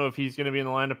up. We don't know if he's going to be in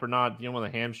the lineup or not. Dealing with a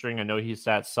hamstring. I know he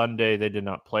sat Sunday. They did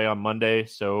not play on Monday,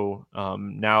 so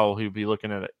now he'll be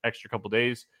looking at an extra couple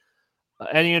days.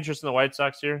 Any interest in the White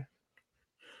Sox here?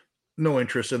 No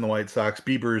interest in the White Sox.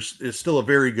 Bieber is still a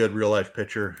very good real-life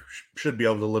pitcher. Should be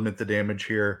able to limit the damage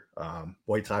here.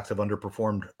 White Sox have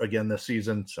underperformed again this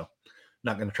season, so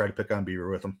not going to try to pick on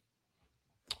Bieber with them.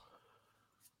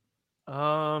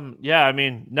 Yeah, I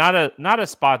mean, not a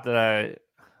spot that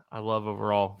I love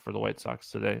overall for the White Sox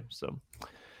today. So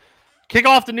kick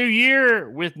off the new year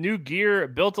with new gear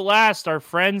built to last. Our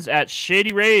friends at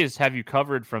Shady Rays have you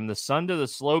covered from the sun to the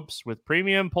slopes with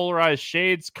premium polarized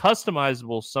shades,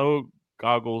 customizable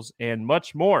goggles, and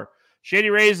much more. Shady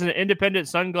Rays is an independent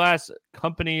sunglass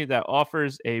company that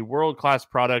offers a world-class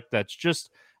product that's just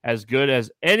as good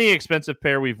as any expensive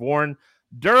pair we've worn.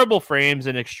 Durable frames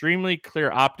and extremely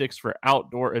clear optics for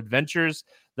outdoor adventures.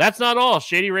 That's not all.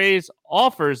 Shady Rays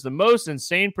offers the most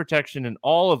insane protection in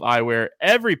all of eyewear.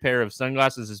 Every pair of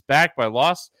sunglasses is backed by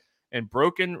lost and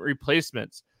broken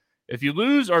replacements. If you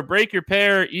lose or break your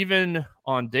pair, even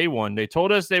on day one, they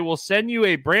told us they will send you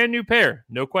a brand new pair.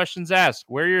 No questions asked.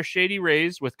 Wear your Shady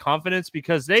Rays with confidence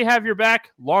because they have your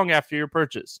back long after your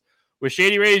purchase. With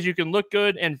Shady Rays, you can look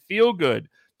good and feel good.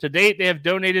 To date, they have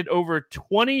donated over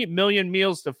 20 million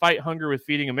meals to fight hunger with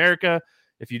Feeding America.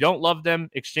 If you don't love them,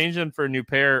 exchange them for a new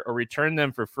pair or return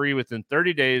them for free within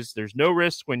 30 days. There's no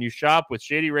risk when you shop with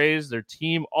Shady Rays. Their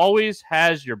team always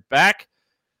has your back.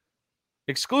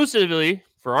 Exclusively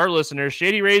for our listeners,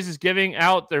 Shady Rays is giving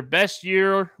out their best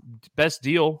deal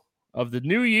of the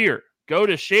new year. Go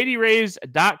to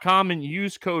shadyrays.com and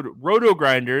use code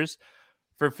ROTOGRINDERS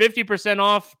for 50%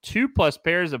 off 2+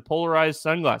 pairs of polarized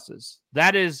sunglasses.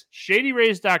 That is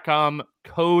shadyrays.com,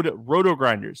 code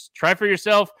ROTOGRINDERS. Try for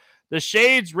yourself. The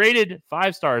shades rated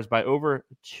 5 stars by over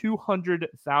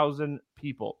 200,000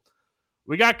 people.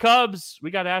 We got Cubs,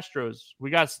 we got Astros, we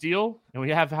got Steele, and we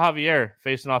have Javier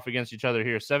facing off against each other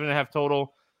here. 7.5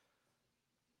 total.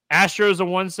 Astros a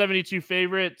 172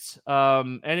 favorite.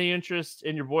 Any interest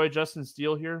in your boy Justin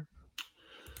Steele here?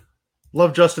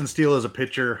 Love Justin Steele as a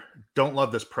pitcher. Don't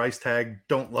love this price tag.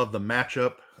 Don't love the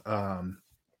matchup.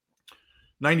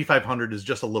 9,500 is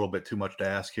just a little bit too much to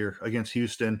ask here against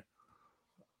Houston.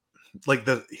 Like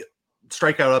the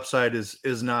strikeout upside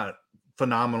is not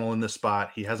phenomenal in this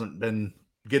spot. He hasn't been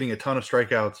getting a ton of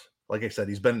strikeouts. Like I said,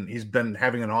 he's been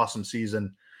having an awesome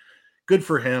season. Good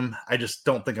for him. I just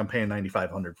don't think I'm paying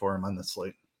 9,500 for him on this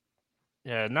slate.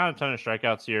 Yeah, not a ton of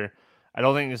strikeouts here. I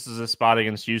don't think this is a spot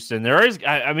against Houston. There is,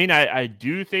 I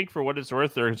do think for what it's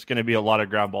worth, there's going to be a lot of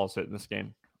ground balls hit in this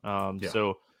game.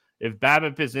 So if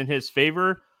BABIP is in his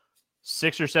favor,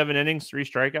 6 or 7 innings, 3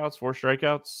 strikeouts, 4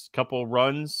 strikeouts, couple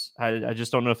runs, I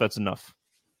just don't know if that's enough.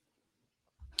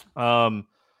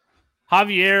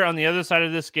 Javier on the other side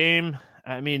of this game,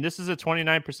 I mean, this is a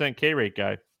 29% K rate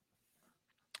guy.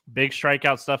 Big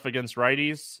strikeout stuff against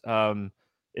righties.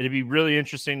 It'd be really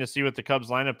interesting to see what the Cubs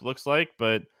lineup looks like,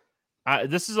 but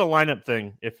this is a lineup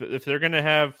thing. If they're going to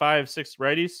have 5-6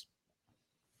 righties,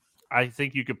 I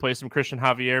think you could play some Christian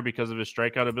Javier because of his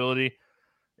strikeout ability.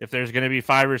 If there's going to be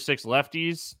 5 or 6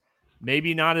 lefties,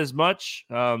 maybe not as much,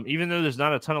 even though there's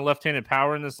not a ton of left-handed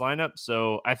power in this lineup.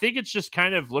 So I think it's just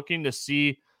kind of looking to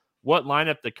see what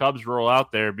lineup the Cubs roll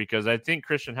out there, because I think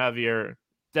Christian Javier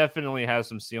definitely has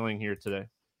some ceiling here today.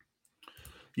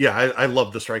 Yeah, I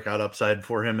love the strikeout upside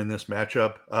for him in this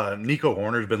matchup. Nico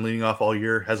Hoerner's been leading off all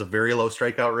year, has a very low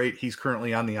strikeout rate. He's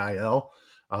currently on the IL.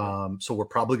 So we're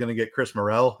probably going to get Chris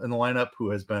Morel in the lineup,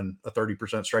 who has been a 30%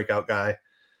 strikeout guy.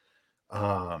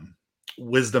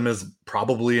 Wisdom is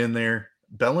probably in there.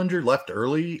 Bellinger left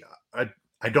early.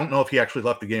 I don't know if he actually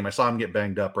left the game. I saw him get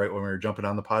banged up right when we were jumping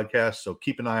on the podcast. So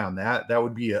keep an eye on that. That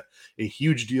would be a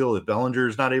huge deal if Bellinger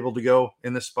is not able to go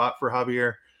in this spot for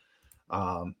Javier.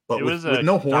 But with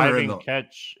no Hoerner in the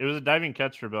catch, it was a diving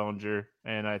catch for Bellinger,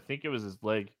 and I think it was his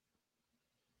leg.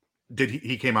 Did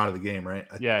he came out of the game, right?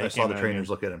 Yeah, I saw the trainers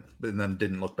look at him, and then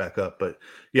didn't look back up. But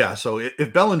yeah, so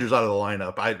if Bellinger's out of the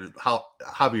lineup,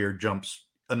 Javier jumps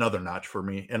another notch for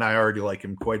me, and I already like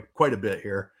him quite a bit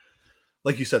here.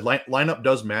 Like you said, lineup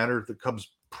does matter. The Cubs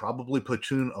probably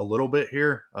platoon a little bit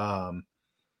here,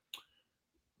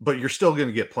 but you're still going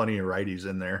to get plenty of righties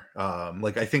in there.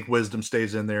 Like I think Wisdom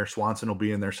stays in there. Swanson will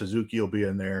be in there. Suzuki will be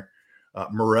in there.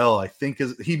 Morel, I think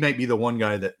he might be the one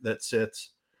guy that sits.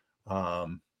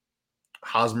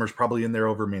 Hosmer's probably in there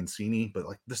over Mancini, but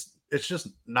like this, it's just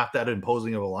not that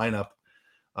imposing of a lineup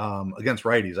against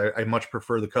righties. I much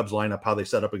prefer the Cubs lineup, how they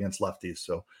set up against lefties.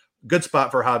 So good spot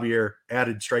for Javier,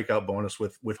 added strikeout bonus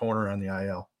with Hoerner on the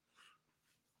IL.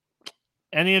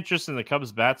 Any interest in the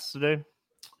Cubs bats today?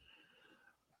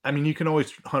 I mean, you can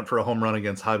always hunt for a home run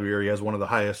against Javier. He has one of the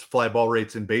highest fly ball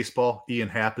rates in baseball. Ian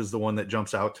Happ is the one that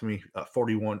jumps out to me,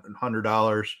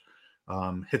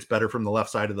 $4,100. Hits better from the left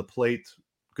side of the plate.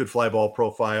 Good fly ball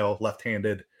profile,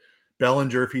 left-handed.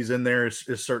 Bellinger, if he's in there, is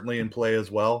certainly in play as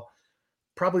well.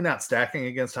 Probably not stacking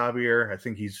against Javier. I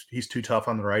think he's too tough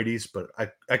on the righties, but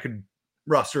I could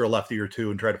roster a lefty or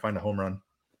two and try to find a home run.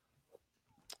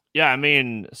 Yeah, I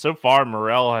mean, so far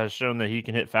Morel has shown that he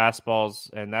can hit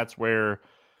fastballs, and that's where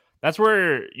That's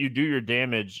where you do your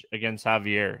damage against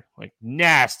Javier. Like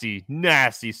nasty,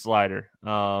 nasty slider.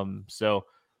 So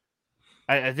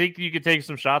I think you could take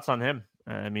some shots on him.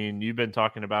 I mean, you've been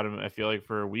talking about him, I feel like,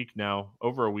 for a week now,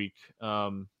 over a week.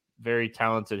 Very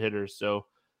talented hitter. So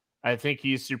I think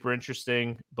he's super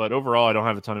interesting. But overall, I don't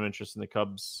have a ton of interest in the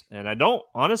Cubs. And I don't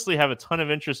honestly have a ton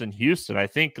of interest in Houston. I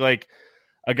think like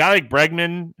a guy like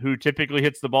Bregman, who typically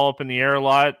hits the ball up in the air a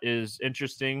lot, is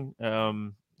interesting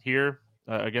here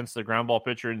against the ground ball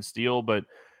pitcher in Steele. But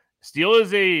Steele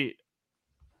is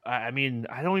I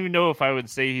don't even know if I would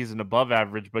say he's an above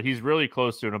average, but he's really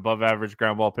close to an above average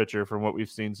ground ball pitcher from what we've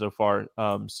seen so far.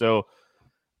 So,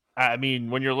 I mean,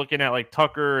 when you're looking at like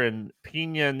Tucker and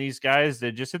Pena and these guys,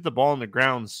 they just hit the ball on the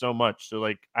ground so much. So,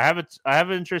 like, I have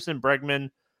an interest in Bregman.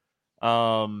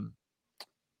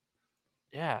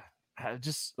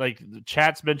 Just like the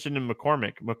chat's mentioned in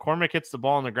McCormick. McCormick hits the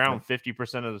ball on the ground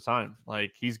 50% of the time.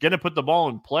 Like, he's going to put the ball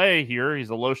in play here. He's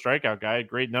a low strikeout guy,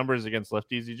 great numbers against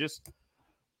lefties.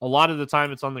 A lot of the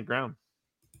time it's on the ground.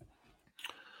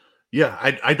 Yeah,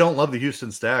 I don't love the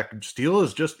Houston stack. Steele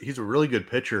is he's a really good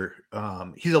pitcher.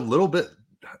 He's a little bit,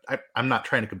 I'm not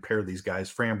trying to compare these guys.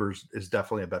 Framber's is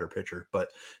definitely a better pitcher, but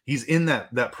he's in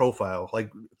that profile.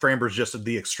 Like Framber's just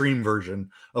the extreme version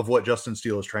of what Justin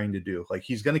Steele is trying to do. Like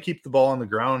he's going to keep the ball on the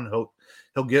ground.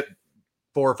 He'll get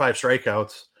 4 or 5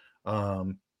 strikeouts.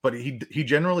 But he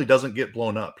generally doesn't get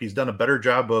blown up. He's done a better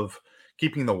job of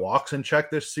keeping the walks in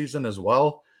check this season as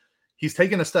well. He's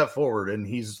taken a step forward, and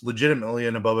he's legitimately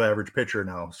an above-average pitcher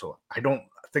now. So I don't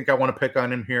think I want to pick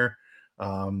on him here.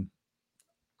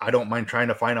 I don't mind trying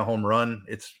to find a home run.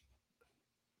 It's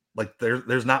like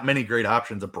there's not many great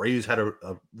options. Abreu's had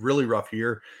a really rough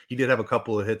year. He did have a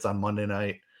couple of hits on Monday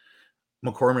night.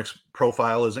 McCormick's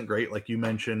profile isn't great, like you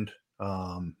mentioned.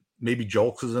 Maybe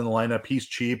Jolks is in the lineup. He's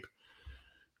cheap.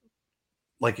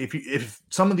 Like if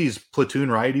some of these platoon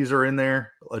righties are in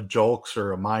there, a Jolks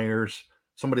or a Myers,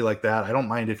 somebody like that, I don't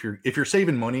mind if you're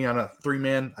saving money on a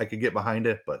 3-man, I could get behind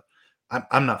it, but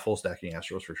I'm not full stacking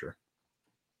Astros for sure.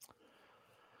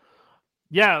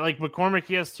 Yeah, like McCormick,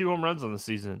 he has 2 home runs on the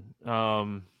season.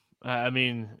 I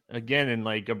mean, again, and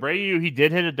like Abreu, he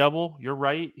did hit a double. You're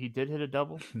right, he did hit a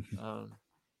double. All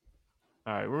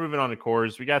right, we're moving on to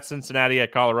Coors. We got Cincinnati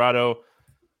at Colorado.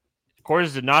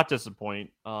 Coors did not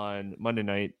disappoint on Monday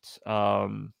night.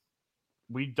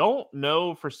 We don't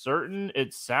know for certain.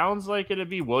 It sounds like it'd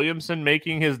be Williamson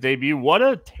making his debut. What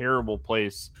a terrible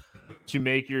place to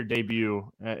make your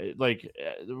debut.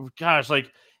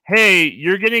 Hey,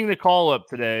 you're getting the call up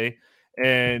today.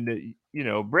 And,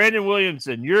 Brandon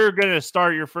Williamson, you're going to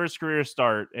start your first career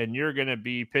start and you're going to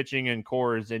be pitching in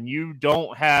Coors and you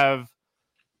don't have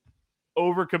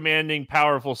over-commanding,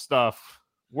 powerful stuff.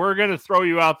 We're going to throw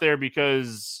you out there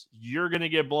because you're going to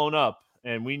get blown up.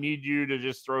 And we need you to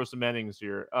just throw some innings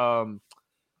here.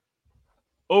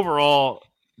 Overall,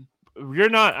 you're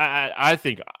not.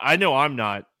 I know I'm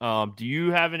not. Do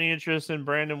you have any interest in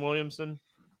Brandon Williamson?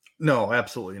 No,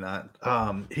 absolutely not.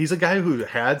 He's a guy who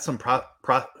had some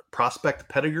prospect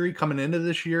pedigree coming into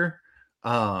this year,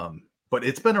 but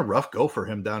it's been a rough go for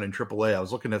him down in AAA. I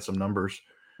was looking at some numbers.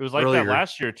 It was like earlier. That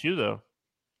last year too, though.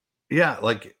 Yeah,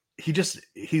 like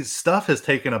his stuff has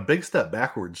taken a big step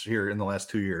backwards here in the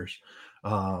last 2 years.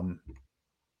 Once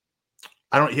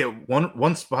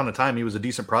upon a time he was a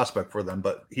decent prospect for them,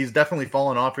 but he's definitely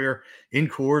fallen off here in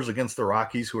Coors against the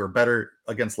Rockies, who are better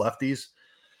against lefties.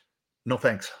 No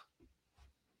thanks.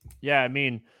 Yeah, I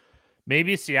mean,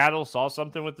 maybe Seattle saw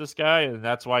something with this guy, and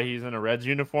that's why he's in a Reds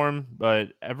uniform. But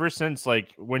ever since,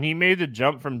 like, when he made the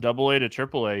jump from AA to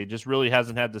AAA, he just really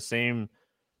hasn't had the same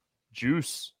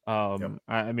juice. Yep.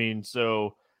 I mean,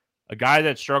 so a guy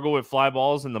that struggled with fly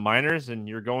balls in the minors and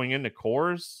you're going into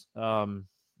Coors,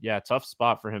 tough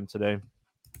spot for him today.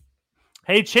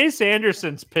 Hey, Chase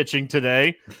Anderson's pitching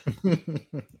today.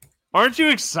 Aren't you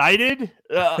excited?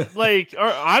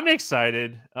 I'm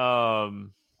excited.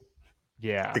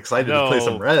 Excited to play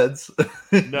some Reds.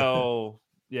 No.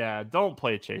 Yeah, don't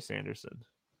play Chase Anderson.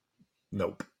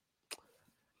 Nope.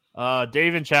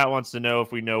 Dave in chat wants to know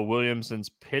if we know Williamson's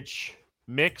pitch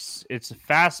mix. It's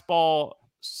fastball,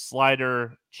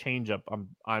 slider, changeup.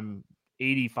 I'm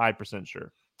 85%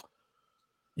 sure.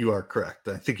 You are correct.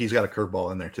 I think he's got a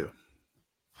curveball in there too.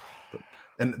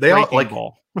 And they breaking all like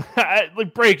ball.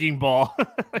 Like breaking ball.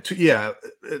 Yeah,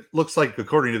 it looks like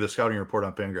according to the scouting report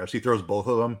on Fangraphs, he throws both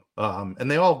of them. And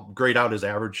they all grade out his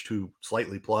average to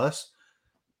slightly plus,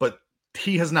 but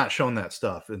he has not shown that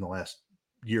stuff in the last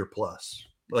year plus.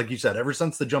 Like you said, ever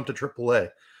since the jump to AAA,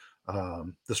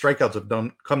 the strikeouts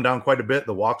have come down quite a bit.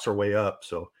 The walks are way up.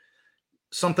 So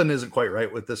something isn't quite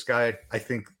right with this guy. I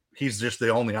think he's just the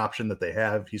only option that they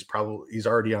have. He's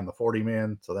already on the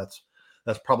 40-man, so that's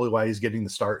probably why he's getting the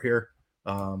start here.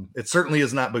 It certainly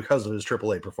is not because of his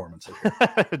AAA performance.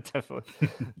 Definitely.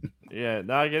 Yeah,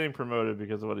 not getting promoted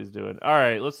because of what he's doing. All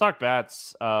right, let's talk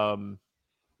bats.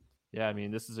 Yeah, I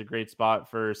mean, this is a great spot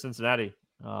for Cincinnati.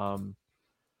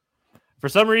 For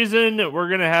some reason, we're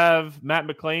going to have Matt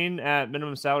McLain at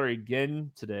minimum salary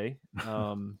again today,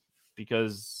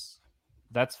 because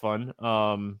that's fun.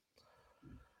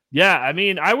 Yeah, I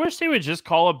mean, I wish they would just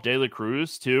call up De La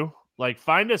Cruz too. Like,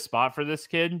 find a spot for this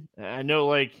kid. I know,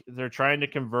 like, they're trying to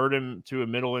convert him to a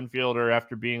middle infielder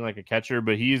after being like a catcher,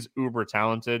 but he's uber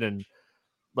talented, and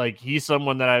like, he's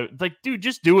someone that I like. Dude,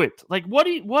 just do it. Like, what?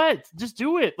 Just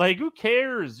do it. Like, who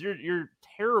cares? You're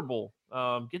terrible.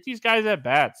 Get these guys at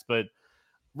bats. But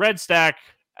Red Stack,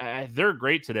 they're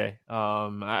great today.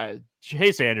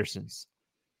 Chase Anderson's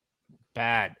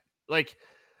bad. Like,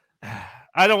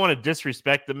 I don't want to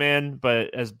disrespect the man,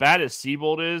 but as bad as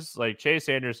Seabold is, like, Chase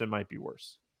Anderson might be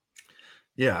worse.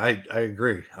 Yeah, I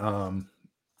agree.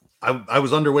 I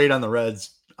was underweight on the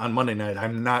Reds on Monday night.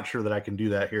 I'm not sure that I can do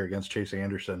that here against Chase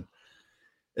Anderson.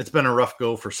 It's been a rough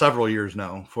go for several years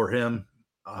now for him.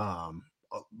 Has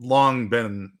long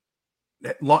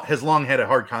had a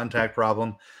hard contact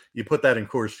problem. You put that in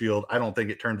Coors Field, I don't think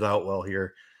it turns out well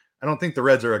here. I don't think the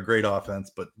Reds are a great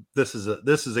offense, but this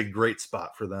is a great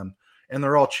spot for them, and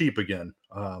they're all cheap again.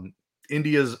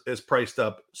 Indy is priced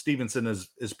up. Stevenson is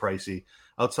pricey.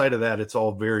 Outside of that, it's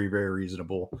all very, very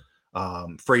reasonable.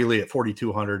 Fraley at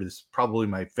 4,200 is probably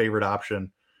my favorite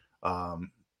option.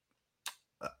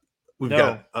 We've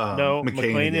got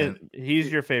McLain.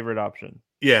 He's your favorite option.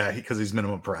 Yeah, because he's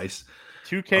minimum price.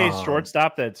 2K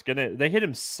shortstop they hit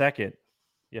him second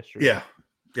yesterday. Yeah.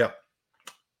 Yep.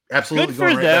 Absolutely.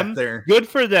 Good for them. Back there. Good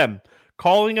for them.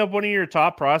 Calling up one of your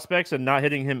top prospects and not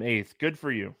hitting him eighth. Good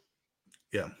for you.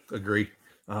 Yeah, agree.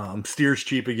 Steer's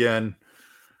cheap again.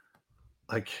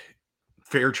 Like,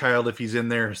 Fairchild, if he's in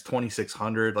there, is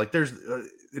 2,600. Like, there's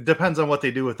it depends on what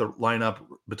they do with the lineup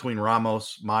between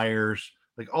Ramos, Myers.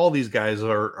 Like, all these guys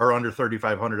are under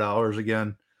 $3,500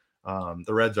 again.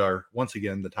 The Reds are once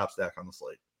again the top stack on the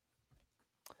slate.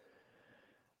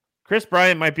 Chris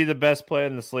Bryant might be the best play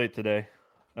in the slate today.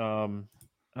 A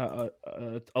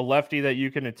lefty that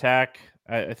you can attack.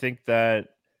 I think that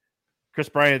Chris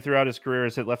Bryant throughout his career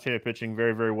has hit left-handed pitching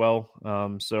very, very well.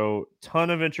 So ton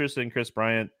of interest in Chris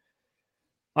Bryant.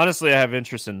 Honestly, I have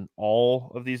interest in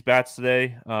all of these bats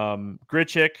today.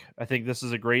 Grichuk, I think this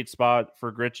is a great spot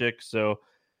for Grichuk. So,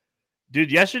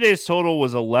 dude, yesterday's total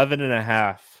was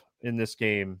 11.5 in this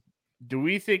game. Do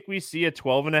we think we see a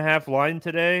 12.5 line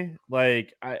today?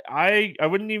 Like, I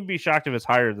wouldn't even be shocked if it's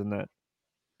higher than that.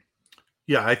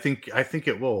 Yeah, I think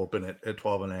it will open at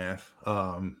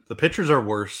 12.5. The pitchers are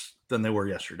worse than they were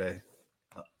yesterday.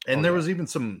 And there was even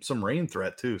some rain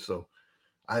threat too. So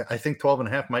I think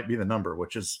 12.5 might be the number,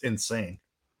 which is insane.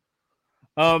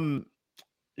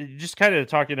 Just kind of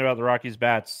talking about the Rockies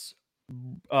bats.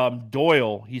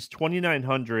 Doyle, he's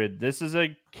 2,900. This is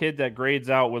a kid that grades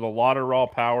out with a lot of raw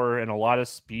power and a lot of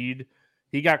speed.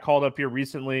 He got called up here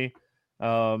recently.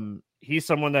 He's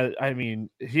someone that, I mean,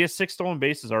 he has 6 stolen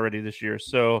bases already this year.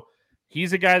 So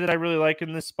he's a guy that I really like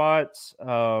in this spot.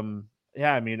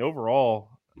 Yeah, I mean,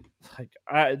 overall, like,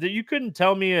 you couldn't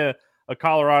tell me a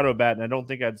Colorado bat, and I don't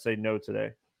think I'd say no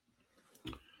today.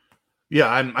 Yeah,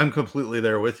 I'm completely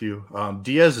there with you.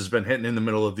 Diaz has been hitting in the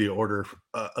middle of the order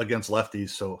against lefties,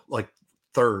 so like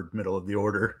third middle of the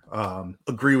order.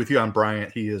 Agree with you on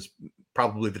Bryant. He is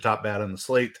probably the top bat on the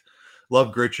slate.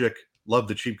 Love Grichuk. Love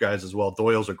the cheap guys as well.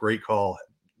 Doyle's a great call.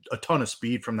 A ton of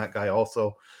speed from that guy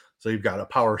also. So you've got a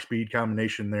power speed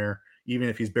combination there. Even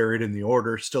if he's buried in the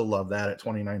order, still love that at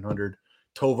 2,900.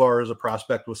 Tovar is a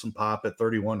prospect with some pop at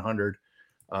 3,100.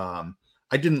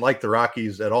 I didn't like the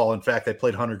Rockies at all. In fact, I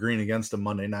played Hunter Green against them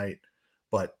Monday night.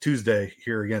 But Tuesday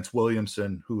here against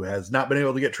Williamson, who has not been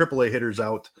able to get AAA hitters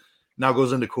out, now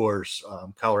goes into Coors.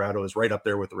 Colorado is right up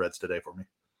there with the Reds today for me.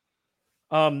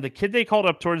 The kid they called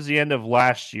up towards the end of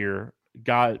last year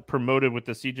got promoted with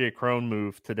the CJ Cron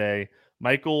move today.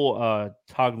 Michael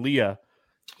Toglia.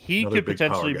 He could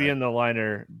potentially be in the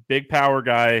liner. Big power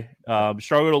guy.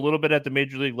 Struggled a little bit at the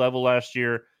major league level last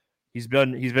year. He's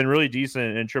been really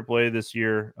decent in AAA this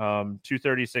year.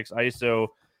 236 ISO.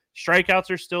 Strikeouts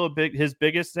are still his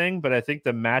biggest thing, but I think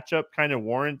the matchup kind of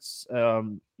warrants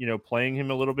playing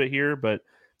him a little bit here. But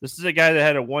this is a guy that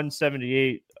had a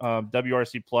 178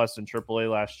 WRC plus in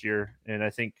AAA last year, and I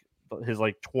think his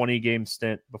 20 game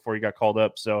stint before he got called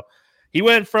up. So he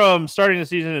went from starting the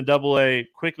season in AA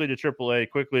quickly to AAA,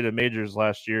 quickly to majors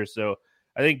last year. So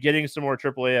I think getting some more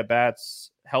AAA at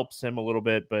bats helps him a little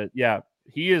bit. But yeah,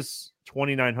 He is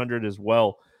 2,900 as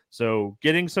well. So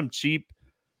getting some cheap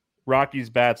Rockies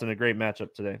bats in a great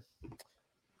matchup today.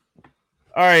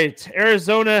 All right,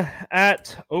 Arizona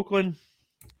at Oakland.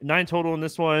 9 total in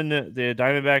this one. The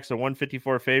Diamondbacks are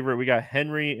 154 favorite. We got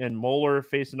Henry and Moeller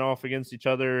facing off against each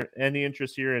other. Any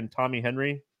interest here in Tommy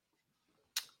Henry?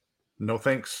 No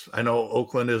thanks. I know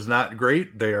Oakland is not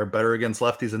great. They are better against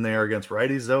lefties than they are against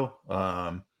righties, though.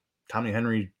 Tommy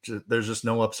Henry, there's just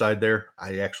no upside there.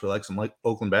 I actually like some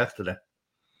Oakland bats today.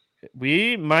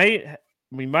 We might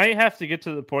have to get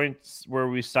to the point where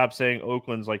we stop saying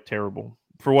Oakland's like terrible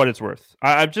for what it's worth.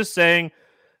 I'm just saying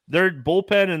their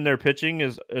bullpen and their pitching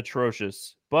is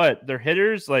atrocious, but their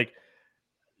hitters, like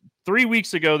 3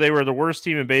 weeks ago, they were the worst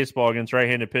team in baseball against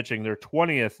right-handed pitching. They're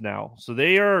 20th now. So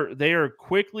they are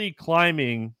quickly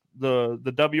climbing the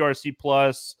WRC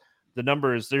plus, the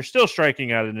numbers. They're still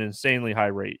striking at an insanely high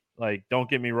rate. Like, don't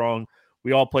get me wrong.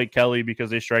 We all play Kelly because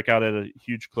they strike out at a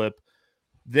huge clip.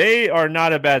 They are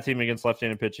not a bad team against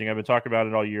left-handed pitching. I've been talking about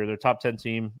it all year. They're top 10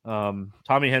 team.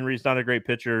 Tommy Henry's not a great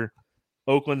pitcher.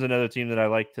 Oakland's another team that I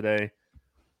like today.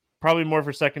 Probably more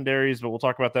for secondaries, but we'll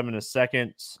talk about them in a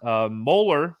second.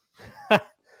 Moeller.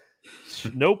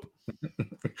 Nope.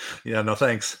 Yeah, no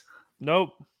thanks.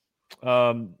 Nope.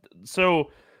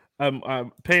 So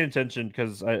I'm paying attention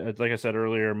because, like I said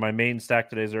earlier, my main stack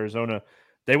today is Arizona.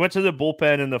 They went to the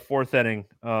bullpen in the 4th inning.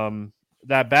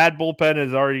 That bad bullpen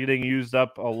is already getting used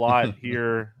up a lot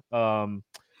here.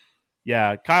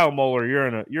 Yeah, Kyle Moeller,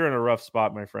 you're in a rough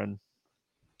spot, my friend.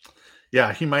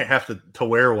 Yeah, he might have to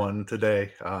wear one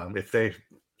today. If they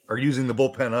are using the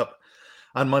bullpen up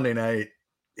on Monday night,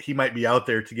 he might be out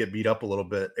there to get beat up a little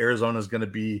bit. Arizona's going to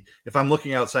be, if I'm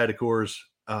looking outside of Coors,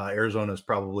 Arizona is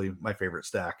probably my favorite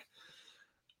stack.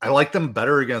 I like them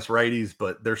better against righties,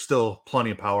 but there's still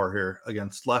plenty of power here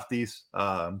against lefties.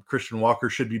 Christian Walker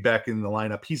should be back in the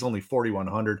lineup. He's only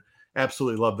 4,100.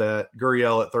 Absolutely love that.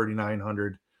 Gurriel at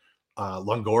 3,900.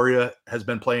 Longoria has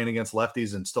been playing against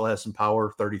lefties and still has some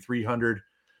power, 3,300.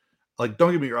 Like,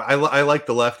 don't get me wrong, I like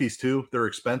the lefties too. They're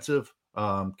expensive.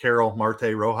 Carroll,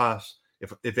 Marte, Rojas.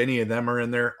 If any of them are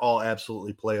in there, all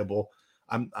absolutely playable.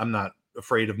 I'm not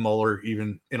afraid of Mueller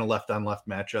even in a left-on-left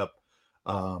matchup.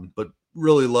 But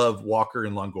really love Walker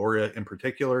and Longoria in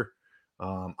particular.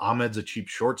 Ahmed's a cheap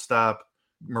shortstop.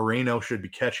 Moreno should be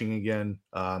catching again.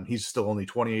 He's still only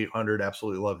 2,800.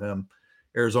 Absolutely love him.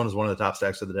 Arizona's one of the top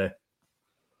stacks of the day.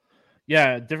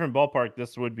 Yeah, different ballpark.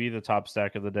 This would be the top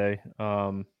stack of the day.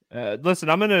 Listen,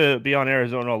 I'm going to be on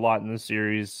Arizona a lot in this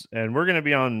series, and we're going to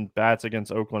be on bats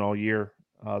against Oakland all year.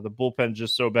 The bullpen's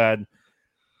just so bad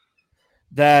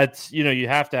that, you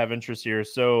have to have interest here.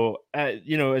 So,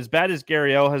 as bad as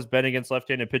Gurriel has been against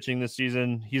left-handed pitching this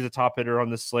season, he's a top hitter on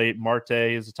this slate. Marte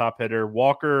is a top hitter.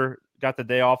 Walker got the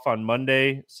day off on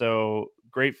Monday, so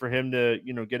great for him to,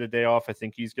 get a day off. I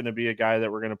think he's going to be a guy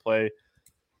that we're going to play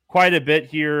quite a bit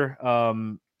here.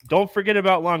 Don't forget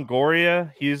about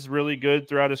Longoria. He's really good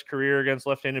throughout his career against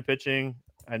left-handed pitching.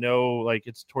 I know, like,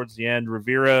 it's towards the end.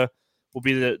 Rivera will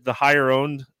be the higher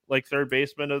owned, like, third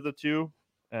baseman of the two,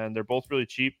 and they're both really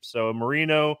cheap. So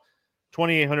Marino,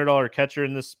 $2,800 catcher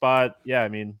in this spot. Yeah, I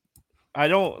mean, I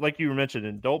don't, like you mentioned,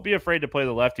 and don't be afraid to play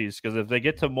the lefties, because if they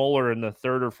get to Mueller in the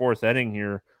 3rd or 4th inning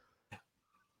here,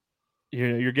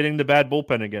 you're getting the bad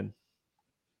bullpen again.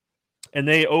 And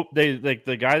they like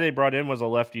the guy they brought in was a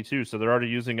lefty too, so they're already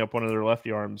using up one of their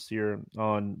lefty arms here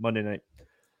on Monday night.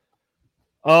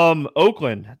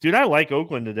 Oakland, dude, I like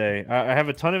Oakland today. I have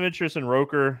a ton of interest in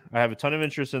Roker. I have a ton of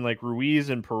interest in like Ruiz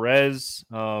and Perez.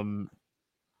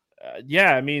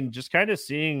 Yeah, I mean, just kind of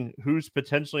seeing who's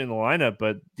potentially in the lineup,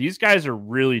 but these guys are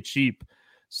really cheap.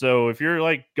 So if you're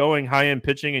like going high end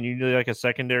pitching and you need like a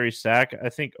secondary stack, I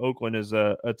think Oakland is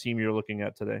a team you're looking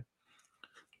at today.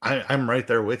 I'm right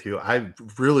there with you. I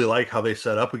really like how they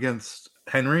set up against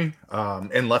Henry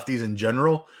and lefties in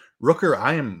general. Rooker,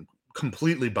 I am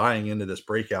completely buying into this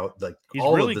breakout. Like, he's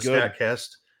all really of the good. Statcast,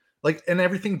 like, and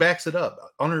everything backs it up.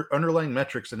 Underlying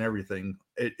metrics and everything.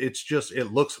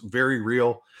 It looks very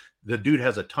real. The dude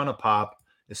has a ton of pop,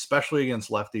 especially against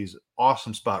lefties.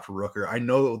 Awesome spot for Rooker. I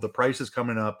know the price is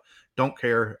coming up. Don't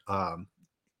care.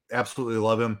 Absolutely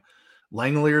love him.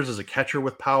 Langeliers is a catcher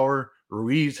with power.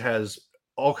 Ruiz has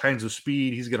all kinds of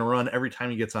speed. He's going to run every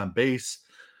time he gets on base.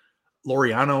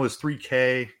 Laureano is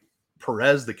 3K.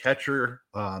 Perez, the catcher,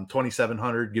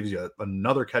 2,700, gives you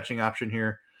another catching option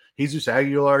here. Jesus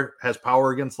Aguilar has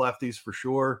power against lefties for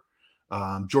sure.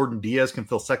 Jordan Diaz can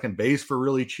fill second base for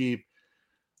really cheap.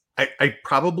 I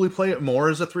probably play it more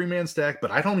as a 3-man stack,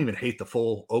 but I don't even hate the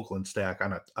full Oakland stack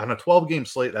on a 12-game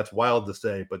slate. That's wild to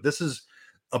say, but this is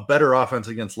a better offense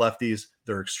against lefties.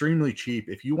 They're extremely cheap.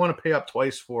 If you want to pay up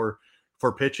twice for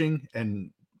for pitching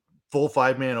and full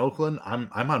 5-man Oakland, I'm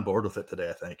on board with it today.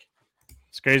 I think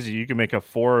it's crazy. You can make a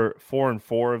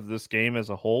 4-4 of this game as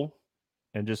a whole,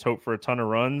 and just hope for a ton of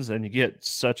runs, and you get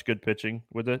such good pitching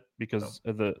with it because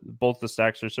of both the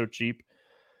stacks are so cheap.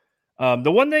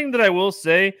 The one thing that I will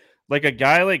say, like a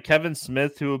guy like Kevin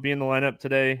Smith, who will be in the lineup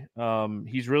today,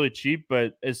 he's really cheap,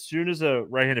 but as soon as a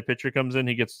right-handed pitcher comes in,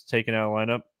 he gets taken out of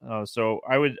the lineup. So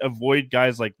I would avoid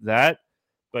guys like that.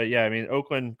 But yeah, I mean,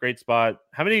 Oakland, great spot.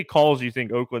 How many calls do you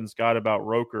think Oakland's got about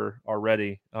Roker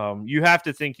already? You have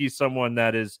to think he's someone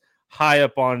that is high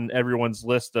up on everyone's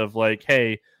list of like,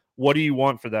 hey, what do you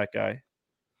want for that guy?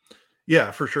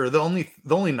 Yeah, for sure. The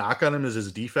only knock on him is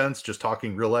his defense. Just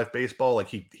talking real life baseball, like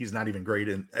he's not even great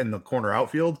in the corner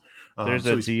outfield. There's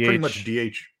so a he's DH. pretty much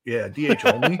DH. Yeah, DH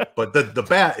only. But the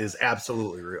bat is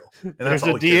absolutely real, and that's There's all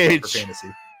a we care about DH. for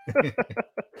fantasy.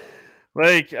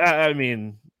 Like, I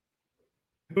mean,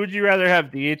 who would you rather have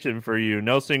DHing for you,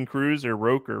 Nelson Cruz or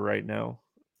Roker right now?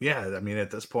 Yeah, I mean,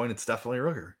 at this point, it's definitely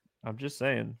Roker. I'm just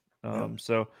saying. Yeah.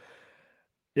 So,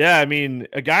 yeah, I mean,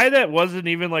 a guy that wasn't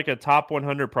even like a top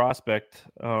 100 prospect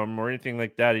or anything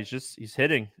like that. He's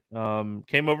hitting.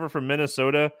 Came over from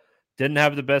Minnesota, didn't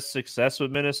have the best success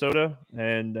with Minnesota,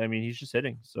 and I mean, he's just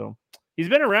hitting. So he's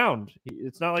been around.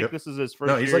 It's not like this is his first.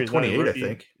 No, he's year. like 28, I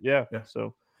think. Yeah.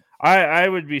 So I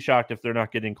would be shocked if they're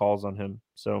not getting calls on him.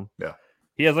 So yeah,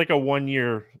 he has like a 1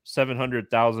 year,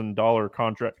 $700,000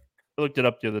 contract. I looked it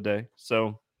up the other day.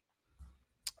 So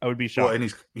I would be shocked. Well,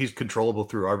 and he's controllable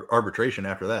through arbitration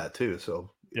after that too.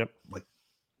 So like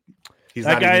he's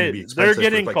that not guy. even gonna be expensive They're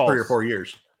getting for like calls. 3 or 4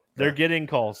 years. They're getting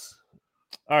calls.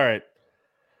 All right.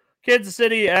 Kansas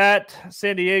City at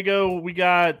San Diego. We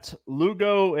got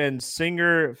Lugo and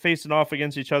Singer facing off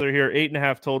against each other here.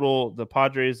 8.5 total. The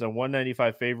Padres are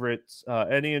 195 favorites.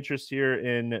 Any interest here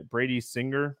in Brady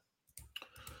Singer?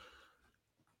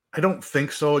 I don't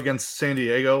think so against San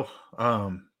Diego.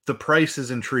 The price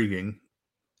is intriguing.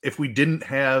 If we didn't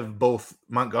have both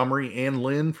Montgomery and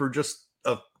Lynn for just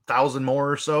 1,000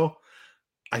 more or so,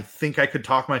 I think I could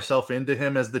talk myself into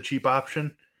him as the cheap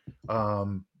option.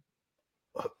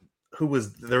 Who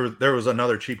was there? There was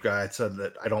another cheap guy I said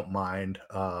that I don't mind.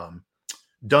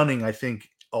 Dunning, I think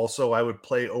also I would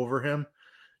play over him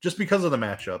just because of the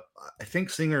matchup. I think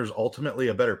Singer's ultimately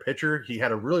a better pitcher. He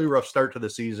had a really rough start to the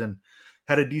season,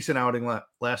 had a decent outing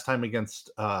last time against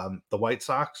the White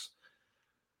Sox.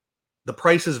 The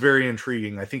price is very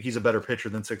intriguing. I think he's a better pitcher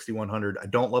than 6,100. I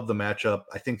don't love the matchup.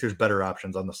 I think there's better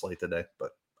options on the slate today,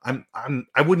 but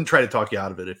I wouldn't try to talk you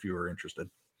out of it if you were interested.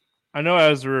 I know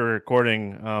as we were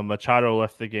recording, Machado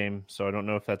left the game, so I don't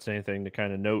know if that's anything to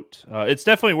kind of note. It's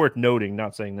definitely worth noting,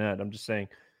 not saying that. I'm just saying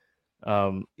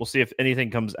we'll see if anything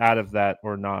comes out of that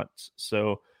or not.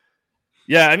 So,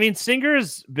 yeah, I mean,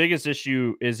 Singer's biggest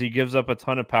issue is he gives up a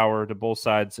ton of power to both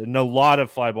sides and a lot of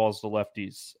fly balls to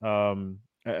lefties.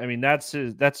 I mean, that's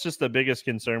just the biggest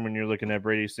concern when you're looking at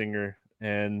Brady Singer.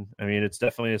 And, I mean, it's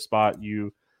definitely a spot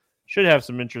you should have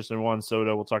some interest in. Juan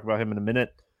Soto. We'll talk about him in a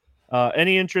minute.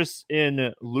 Any interest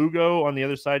in Lugo on the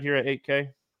other side here at 8K?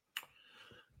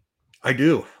 I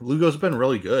do. Lugo's been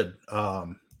really good.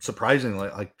 Surprisingly,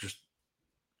 like just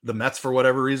the Mets, for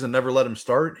whatever reason, never let him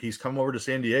start. He's come over to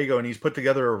San Diego and he's put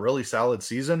together a really solid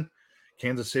season.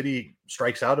 Kansas City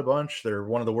strikes out a bunch. They're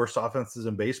one of the worst offenses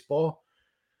in baseball.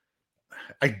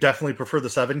 I definitely prefer the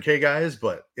 7K guys,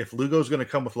 but if Lugo's going to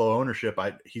come with low ownership,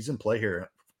 he's in play here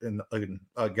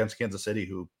against Kansas City,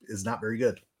 who is not very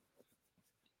good.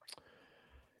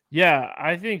 Yeah,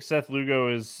 I think Seth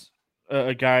Lugo is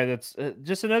a guy that's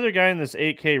just another guy in this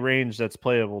 8K range that's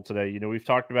playable today. You know, we've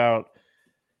talked about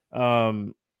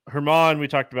Herman. We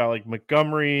talked about like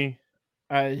Montgomery.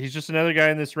 He's just another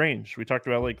guy in this range. We talked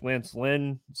about like Lance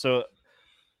Lynn. So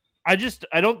I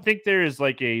don't think there is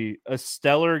like a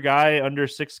stellar guy under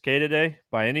 6K today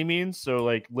by any means. So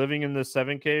like living in the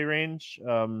 7K range,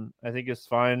 I think is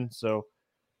fine. So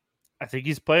I think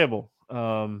he's playable.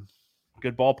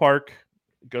 Good ballpark.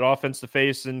 Good offense to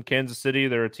face in Kansas City.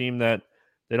 They're a team that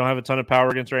they don't have a ton of power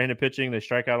against right-handed pitching. They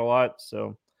strike out a lot.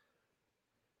 So,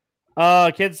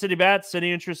 Kansas City Bats,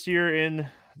 any interest here in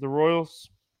the Royals?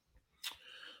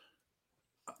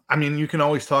 I mean, you can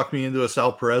always talk me into a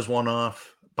Sal Perez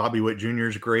one-off. Bobby Witt Jr.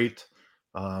 is great.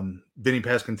 Vinny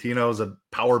Pasquantino is a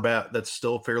power bat that's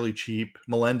still fairly cheap.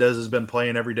 Melendez has been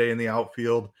playing every day in the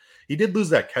outfield. He did lose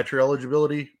that catcher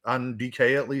eligibility on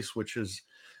DK at least, which is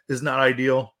not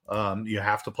ideal. You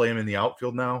have to play him in the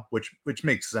outfield now, which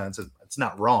makes sense. It's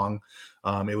not wrong.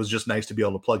 It was just nice to be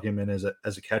able to plug him in as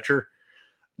a catcher.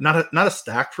 Not a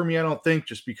stack for me, I don't think,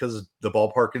 just because the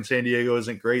ballpark in San Diego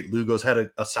isn't great. Lugo's had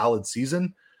a solid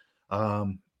season. A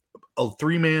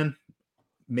 3-man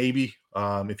maybe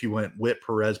if you went Witt,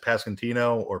 Perez,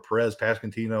 Pasquantino, or Perez,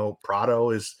 Pasquantino,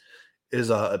 Prado is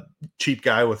a cheap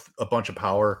guy with a bunch of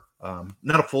power.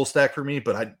 Not a full stack for me,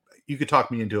 but you could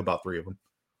talk me into about 3 of them.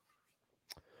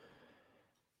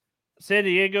 San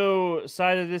Diego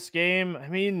side of this game, I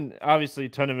mean, obviously a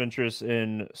ton of interest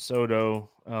in Soto.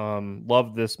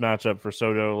 Love this matchup for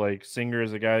Soto. Like, Singer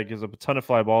is a guy that gives up a ton of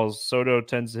fly balls. Soto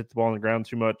tends to hit the ball on the ground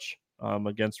too much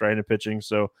against right-handed pitching.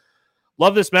 So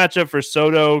love this matchup for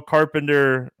Soto,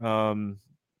 Carpenter, Cronenworth.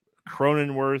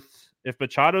 If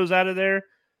Machado's out of there,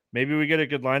 maybe we get a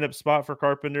good lineup spot for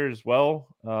Carpenter as well.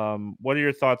 What are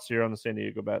your thoughts here on the San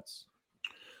Diego bets?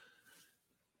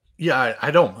 Yeah, I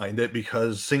don't mind it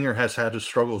because Singer has had his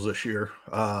struggles this year.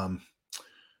 I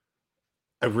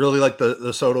really like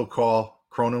the Soto call,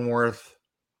 Cronenworth.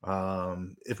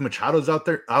 If Machado's out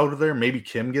of there, maybe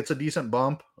Kim gets a decent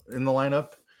bump in the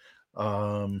lineup.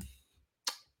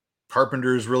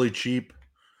 Carpenter is really cheap,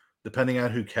 depending on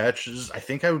who catches. I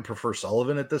think I would prefer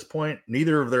Sullivan at this point.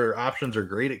 Neither of their options are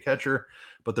great at catcher,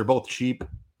 but they're both cheap.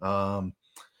 I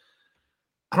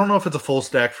don't know if it's a full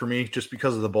stack for me just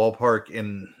because of the ballpark,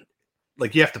 and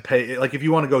like you have to pay. Like if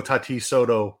you want to go Tatis,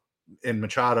 Soto, and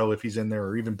Machado if he's in there,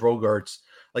 or even Bogarts,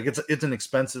 like it's an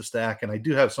expensive stack. And I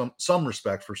do have some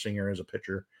respect for Singer as a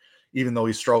pitcher, even though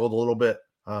he struggled a little bit.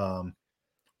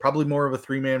 Probably more of a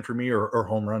 3-man for me, or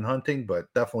home run hunting,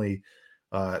 but definitely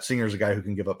Singer's a guy who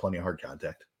can give up plenty of hard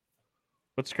contact.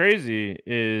 What's crazy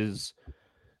is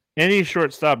any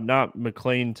shortstop not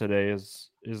McLean today is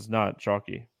not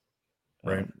chalky.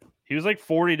 Right. He was like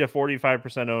 40 to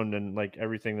 45% owned in like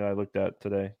everything that I looked at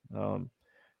today. And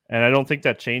I don't think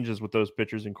that changes with those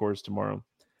pitchers and cores tomorrow.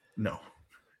 No.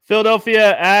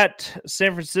 Philadelphia at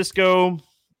San Francisco.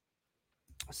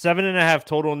 7.5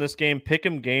 total in this game.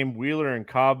 Pick'em game. Wheeler and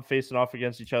Cobb facing off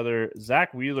against each other.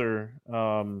 Zach Wheeler.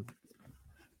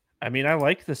 I mean, I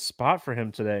like this spot for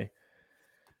him today.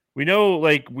 We know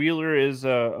like Wheeler is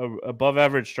a above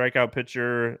average strikeout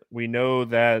pitcher. We know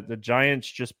that the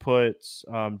Giants just put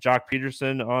Jock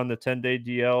Peterson on the 10-day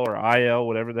DL or IL,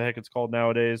 whatever the heck it's called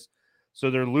nowadays.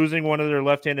 So they're losing one of their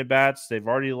left-handed bats. They've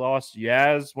already lost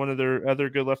Yaz, one of their other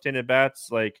good left-handed bats.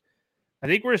 Like, I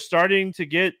think we're starting to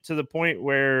get to the point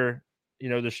where, you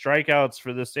know, the strikeouts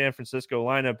for the San Francisco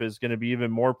lineup is going to be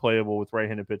even more playable with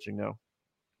right-handed pitching now.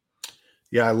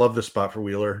 Yeah, I love this spot for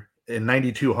Wheeler. And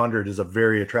 9,200 is a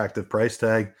very attractive price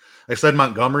tag. I said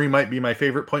Montgomery might be my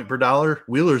favorite point per dollar.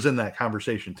 Wheeler's in that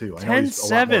conversation too.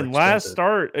 10-7 last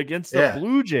start against the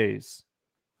Blue Jays.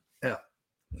 Yeah.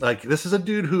 Like, this is a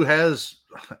dude who has,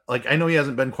 like, I know he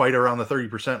hasn't been quite around the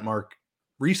 30% mark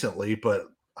recently, but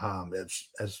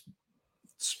as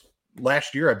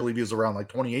last year, I believe he was around like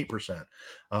 28%.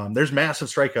 There's massive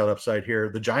strikeout upside here.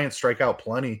 The Giants strike out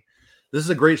plenty. This is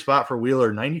a great spot for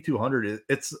Wheeler. 9,200.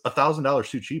 It's $1,000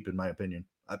 too cheap, in my opinion.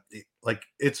 I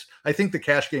think the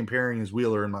cash game pairing is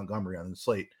Wheeler and Montgomery on the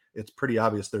slate. It's pretty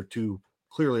obvious they're two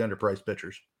clearly underpriced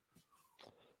pitchers.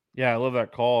 Yeah, I love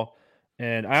that call.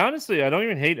 And I don't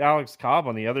even hate Alex Cobb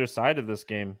on the other side of this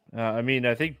game. I mean,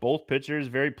 I think both pitchers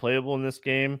very playable in this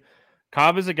game.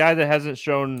 Cobb is a guy that hasn't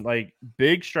shown like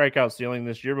big strikeout ceiling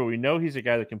this year, but we know he's a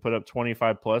guy that can put up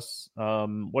 25 plus.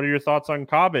 What are your thoughts on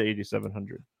Cobb at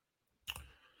 8,700?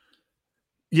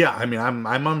 Yeah, I mean,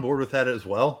 I'm on board with that as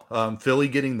well. Philly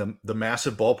getting the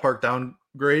massive ballpark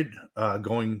downgrade,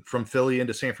 going from Philly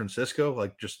into San Francisco,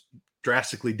 like just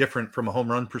drastically different from a home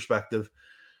run perspective.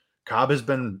 Cobb has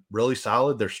been really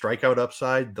solid. Their strikeout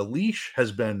upside, the leash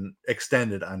has been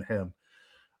extended on him.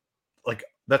 Like,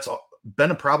 that's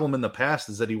been a problem in the past,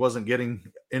 is that he wasn't getting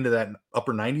into that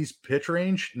upper 90s pitch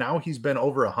range. Now he's been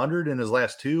over 100 in his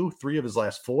last 3 of his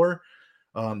last 4.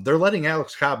 They're letting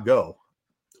Alex Cobb go.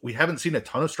 We haven't seen a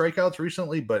ton of strikeouts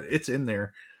recently, but it's in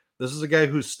there. This is a guy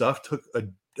whose stuff took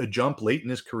a jump late in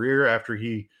his career after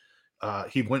he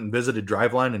went and visited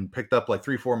Driveline and picked up like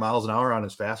 3-4 miles an hour on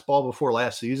his fastball before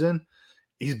last season.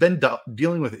 He's been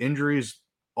dealing with injuries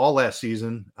all last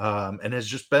season, and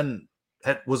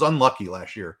was unlucky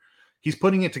last year. He's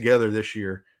putting it together this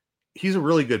year. He's a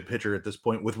really good pitcher at this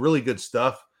point with really good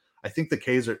stuff. I think the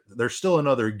K's there's still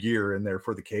another gear in there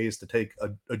for the K's to take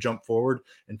a jump forward,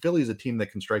 and Philly's a team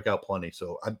that can strike out plenty.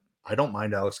 So I don't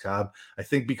mind Alex Cobb. I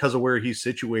think because of where he's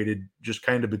situated, just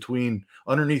kind of between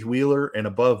underneath Wheeler and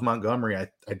above Montgomery,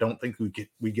 I don't think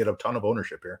we get a ton of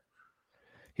ownership here.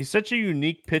 He's such a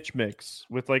unique pitch mix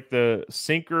with like the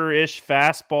sinker-ish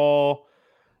fastball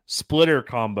splitter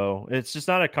combo. It's just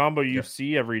not a combo you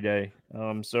see every day.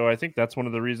 So I think that's one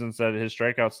of the reasons that his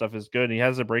strikeout stuff is good. And he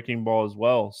has a breaking ball as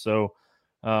well. So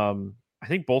I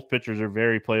think both pitchers are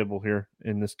very playable here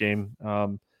in this game.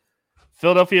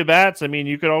 Philadelphia bats, I mean,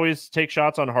 you could always take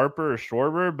shots on Harper or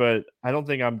Schwarber, but I don't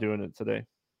think I'm doing it today.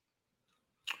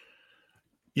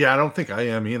 Yeah, I don't think I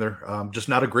am either. Just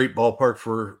not a great ballpark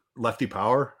for lefty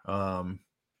power.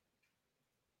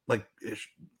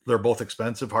 They're both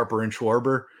expensive, Harper and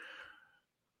Schwarber.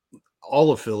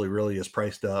 All of Philly really is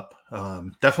priced up.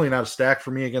 Definitely not a stack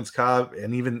for me against Cobb,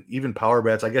 and even power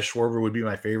bats. I guess Schwarber would be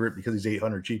my favorite because he's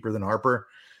 $800 cheaper than Harper,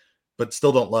 but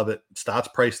still don't love it. Stott's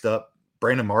priced up.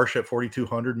 Brandon Marsh at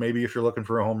 $4,200 maybe if you're looking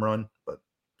for a home run, but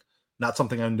not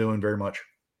something I'm doing very much.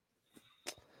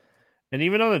 And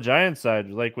even on the Giants side,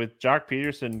 like with Jock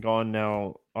Peterson gone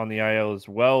now on the IL as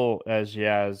well as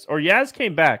Yaz. Or Yaz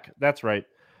came back. That's right.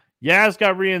 Yaz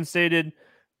got reinstated.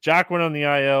 Jock went on the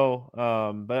IL.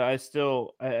 But I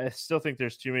still think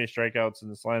there's too many strikeouts in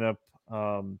this lineup.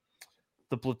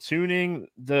 The platooning,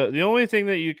 the only thing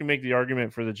that you can make the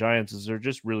argument for the Giants is they're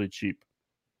just really cheap.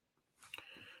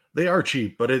 They are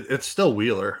cheap, but it's still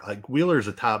Wheeler. Like Wheeler's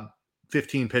a top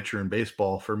 15 pitcher in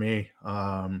baseball for me.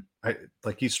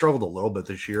 He struggled a little bit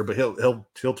this year, but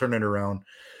he'll turn it around.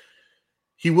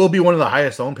 He will be one of the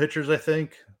highest owned pitchers, I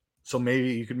think. So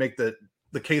maybe you could make the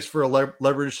case for a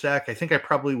leverage stack. I think I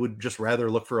probably would just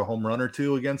rather look for a home run or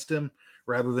two against him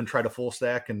rather than try to full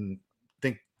stack and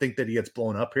think that he gets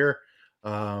blown up here.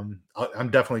 I'm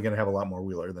definitely going to have a lot more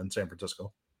Wheeler than San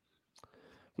Francisco.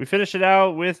 We finish it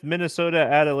out with Minnesota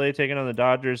at LA taking on the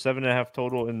Dodgers, 7.5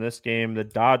 total in this game. The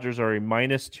Dodgers are a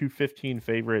 -215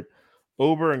 favorite.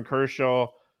 Ober and Kershaw.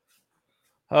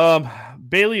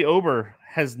 Bailey Ober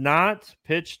has not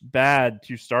pitched bad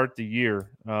to start the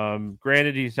year.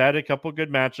 Granted, he's had a couple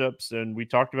good matchups, and we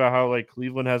talked about how like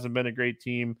Cleveland hasn't been a great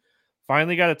team.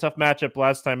 Finally got a tough matchup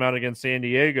last time out against San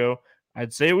Diego.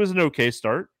 I'd say it was an okay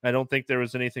start. I don't think there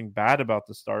was anything bad about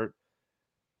the start.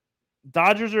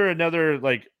 Dodgers are another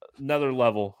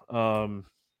level.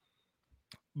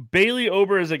 Bailey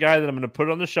Ober is a guy that I'm going to put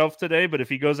on the shelf today, but if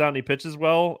he goes out and he pitches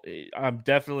well, I'm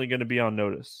definitely going to be on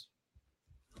notice.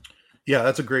 Yeah,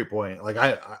 that's a great point. Like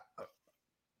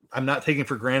I'm not taking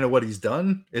for granted what he's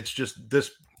done. It's just this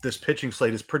pitching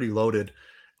slate is pretty loaded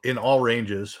in all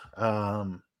ranges.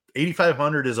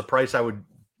 8,500 is a price I would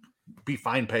be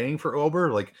fine paying for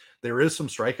Ober. Like there is some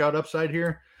strikeout upside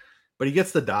here, but he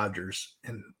gets the Dodgers,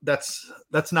 and that's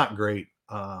not great.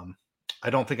 I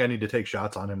don't think I need to take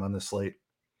shots on him on this slate.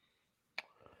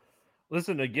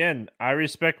 Listen, again, I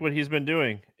respect what he's been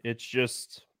doing. It's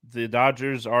just the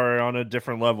Dodgers are on a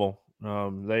different level.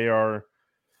 They're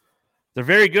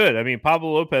very good. I mean,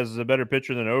 Pablo Lopez is a better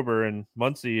pitcher than Ober, and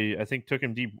Muncy, I think, took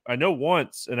him deep. I know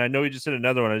once, and I know he just hit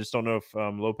another one. I just don't know if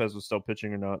Lopez was still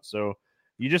pitching or not. So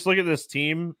you just look at this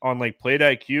team on like plate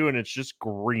IQ, and it's just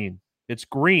green. It's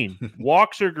green.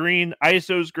 Walks are green.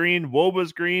 ISO's green.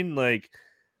 WOBA's green. Like,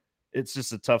 it's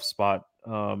just a tough spot.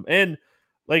 And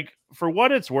like for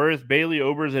what it's worth, Bailey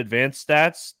Ober's advanced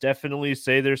stats definitely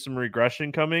say there's some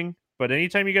regression coming. But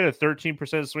anytime you get a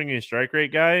 13% swinging strike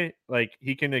rate guy, like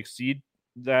he can exceed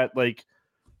that like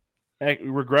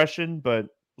regression. But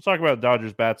we'll talk about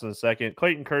Dodgers bats in a second.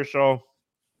 Clayton Kershaw,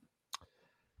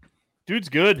 dude's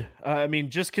good. I mean,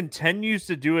 just continues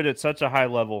to do it at such a high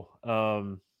level.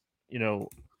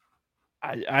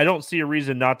 I don't see a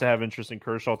reason not to have interest in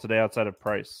Kershaw today outside of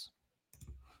price.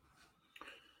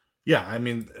 Yeah, I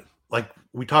mean, like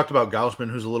we talked about Gausman,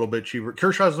 who's a little bit cheaper.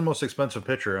 Kershaw is the most expensive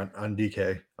pitcher on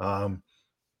DK.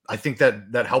 I think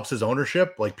that helps his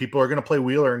ownership. Like people are going to play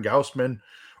Wheeler and Gausman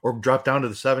or drop down to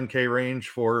the 7K range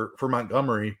for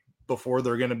Montgomery before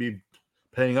they're going to be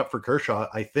paying up for Kershaw.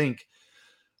 I think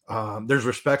there's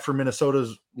respect for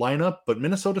Minnesota's lineup, but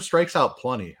Minnesota strikes out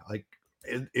plenty. Like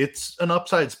it's an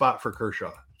upside spot for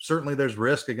Kershaw. Certainly there's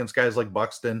risk against guys like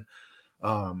Buxton.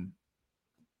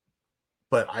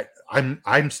 But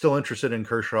I'm still interested in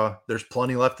Kershaw. There's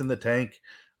plenty left in the tank.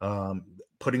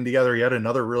 Putting together yet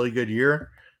another really good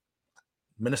year.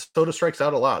 Minnesota strikes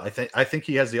out a lot. I think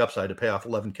he has the upside to pay off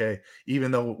 11K,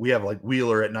 even though we have like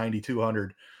Wheeler at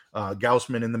 9,200,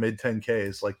 Gausman in the mid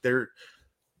 10Ks. Like they're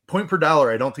point per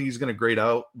dollar. I don't think he's going to grade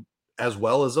out as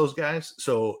well as those guys.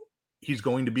 So he's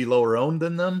going to be lower owned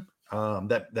than them.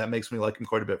 That makes me like him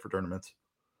quite a bit for tournaments.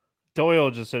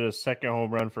 Doyle just hit a second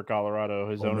home run for Colorado.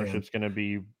 His ownership's going to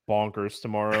be bonkers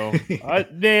tomorrow.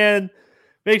 Man,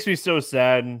 makes me so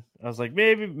sad. I was like,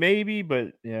 maybe,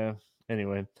 but yeah.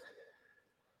 Anyway.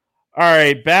 All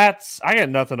right, bats. I got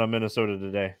nothing on Minnesota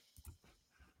today.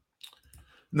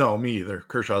 No, me either.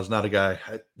 Kershaw's not a guy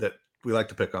that we like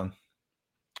to pick on.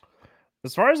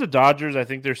 As far as the Dodgers, I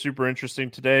think they're super interesting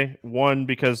today. One,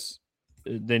 because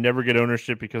they never get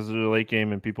ownership because of the late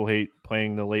game and people hate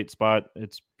playing the late spot.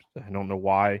 I don't know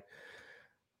why.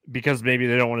 because maybe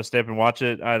they don't want to stay up and watch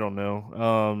it. I don't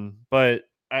know. But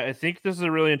I think this is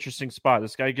a really interesting spot.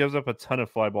 This guy gives up a ton of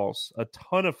fly balls.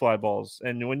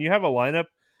 And when you have a lineup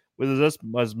with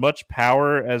as much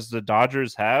power as the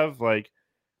Dodgers have, like,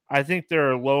 I think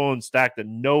they're low on stack that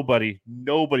nobody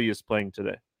is playing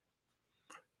today.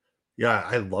 Yeah,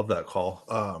 I love that call.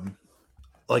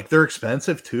 Like, they're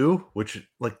expensive too, which,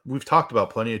 like, we've talked about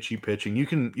plenty of cheap pitching. You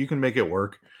can make it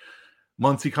work.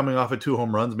 Muncy coming off of 2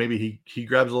 home runs, maybe he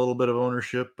grabs a little bit of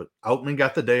ownership, but Outman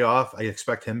got the day off. I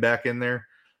expect him back in there.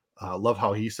 Love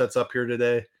how he sets up here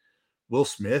today. Will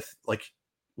Smith, like,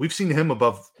 we've seen him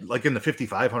above, like, in the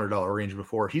 $5,500 range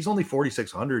before. He's only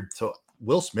 $4,600, so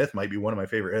Will Smith might be one of my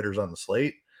favorite hitters on the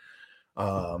slate.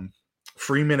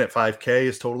 Freeman at $5K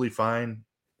is totally fine.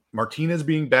 Martinez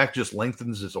being back just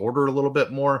lengthens his order a little bit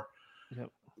more. Yep.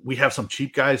 We have some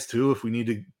cheap guys too if we need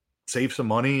to save some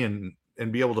money and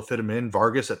be able to fit them in.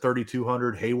 Vargas at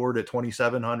 $3,200, Hayward at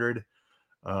 $2,700.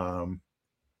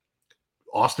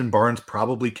 Austin Barnes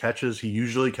probably catches. He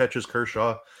usually catches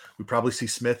Kershaw. We probably see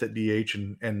Smith at DH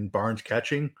and Barnes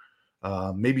catching.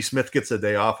 Maybe Smith gets a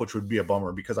day off, which would be a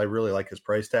bummer because I really like his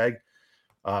price tag.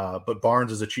 But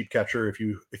Barnes is a cheap catcher if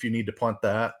you need to punt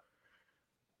that.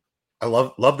 I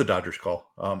love the Dodgers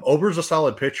call. Ober's a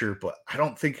solid pitcher, but I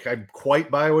don't think I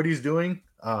quite buy what he's doing.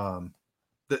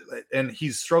 And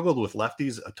he's struggled with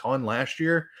lefties a ton last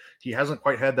year. He hasn't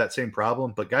quite had that same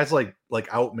problem, but guys like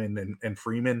Outman and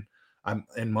Freeman and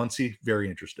Muncy, very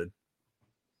interested.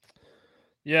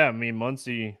 Yeah, I mean,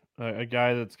 Muncy, a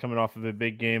guy that's coming off of a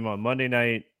big game on Monday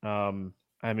night.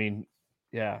 I mean,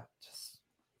 yeah, just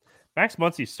Max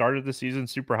Muncy started the season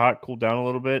super hot, cooled down a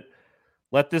little bit.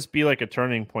 Let this be like a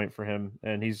turning point for him,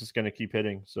 and he's just going to keep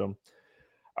hitting. So, all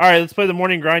right, let's play the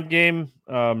morning grind game.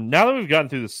 Now that we've gotten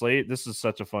through the slate, this is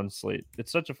such a fun slate.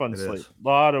 It's such a fun slate. A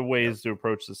lot of ways to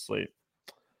approach this slate.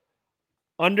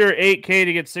 Under 8K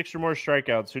to get 6 or more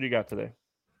strikeouts. Who do you got today?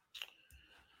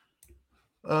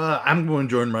 I'm going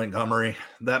Jordan Montgomery.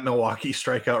 That Milwaukee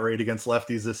strikeout rate against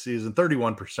lefties this season,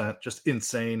 31%, just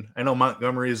insane. I know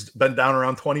Montgomery's been down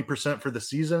around 20% for the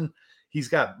season. He's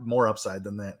got more upside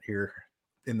than that here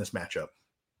in this matchup.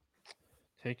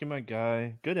 Taking my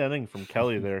guy. Good inning from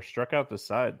Kelly there. Struck out the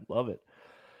side. Love it.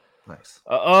 Nice.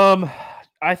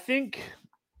 I think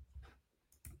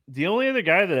the only other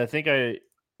guy that I think I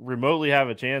remotely have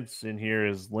a chance in here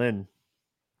is Lynn.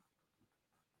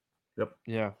 Yep.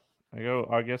 Yeah.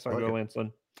 I guess I'll go Lance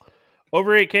Lynn.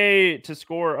 Over 8K to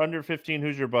score under 15.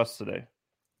 Who's your bust today?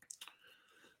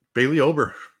 Bailey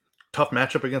Ober. Tough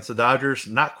matchup against the Dodgers.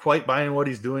 Not quite buying what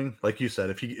he's doing. Like you said,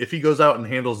 if he goes out and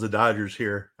handles the Dodgers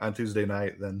here on Tuesday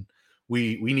night, then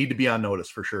we need to be on notice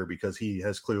for sure because he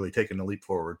has clearly taken a leap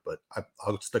forward. But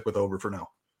I'll stick with Ober for now.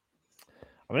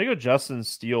 I'm going to go Justin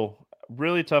Steele.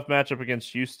 Really tough matchup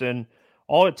against Houston.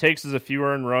 All it takes is a few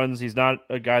earned runs. He's not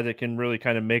a guy that can really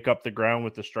kind of make up the ground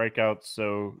with the strikeouts.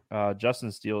 So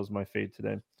Justin Steele is my fade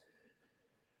today.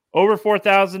 Over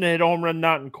 4,000 to hit a home run,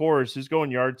 not in Coors. Who's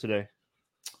going yard today?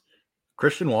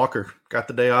 Christian Walker got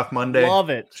the day off Monday. Love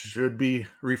it. Should be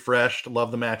refreshed.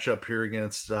 Love the matchup here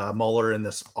against Mueller in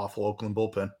this awful Oakland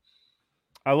bullpen.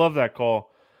 I love that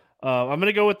call. I'm going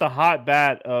to go with the hot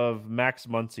bat of Max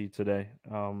Muncy today.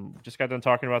 Just got done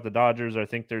talking about the Dodgers. I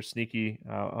think they're sneaky.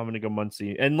 I'm going to go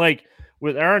Muncy. And like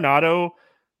with Arenado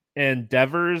and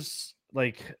Devers,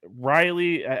 like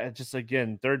Riley, just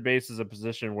again, third base is a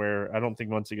position where I don't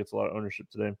think Muncy gets a lot of ownership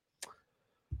today.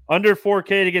 Under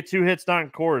 4K to get 2 hits, not in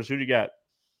Coors. Who do you got?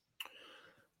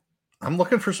 I'm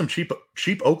looking for some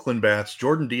cheap Oakland bats.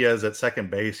 Jordan Diaz at second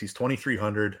base. He's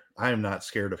 2,300. I am not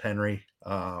scared of Henry.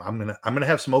 I'm gonna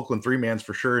have some Oakland 3-mans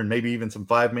for sure, and maybe even some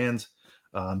 5-mans.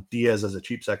 Diaz as a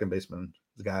cheap second baseman,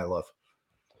 the guy I love.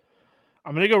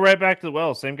 I'm gonna go right back to the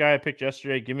well. Same guy I picked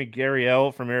yesterday. Give me Gary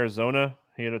L from Arizona.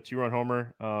 He had a 2-run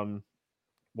homer.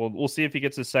 We'll see if he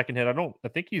gets his second hit. I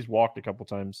think he's walked a couple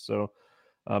times, so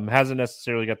hasn't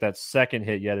necessarily got that second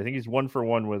hit yet. I think he's 1 for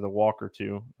 1 with a walk or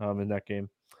 2 in that game.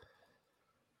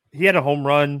 He had a home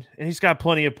run, and he's got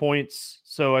plenty of points.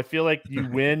 So I feel like you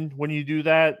win when you do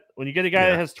that. When you get a guy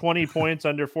that has 20 points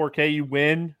under 4K, you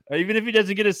win. Even if he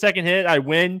doesn't get his second hit, I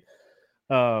win.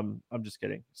 I'm just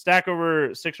kidding. Stack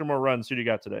over 6 or more runs. Who do you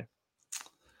got today?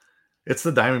 It's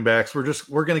the Diamondbacks.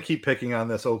 We're going to keep picking on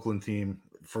this Oakland team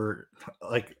for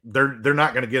like they're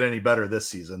not going to get any better this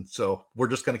season. So we're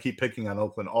just going to keep picking on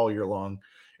Oakland all year long.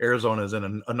 Arizona is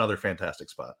in another fantastic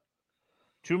spot.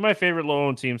 2 of my favorite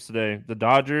low-owned teams today, the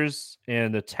Dodgers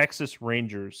and the Texas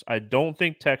Rangers. I don't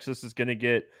think Texas is going to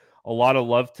get a lot of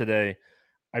love today.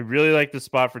 I really like the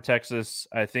spot for Texas.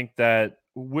 I think that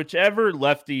whichever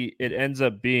lefty it ends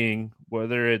up being,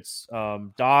 whether it's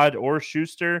Dodd or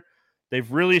Schuster,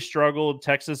 They've really struggled.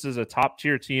 Texas is a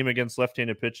top-tier team against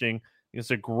left-handed pitching.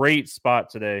 It's a great spot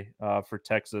today for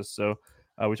Texas. So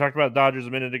we talked about Dodgers a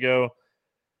minute ago.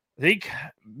 I think,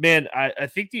 man, I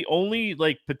think the only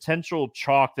like potential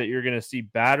chalk that you're going to see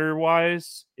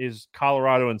batter-wise is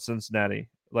Colorado and Cincinnati.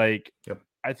 Like, yep.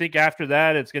 I think after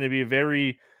that, it's going to be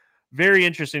very, very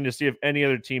interesting to see if any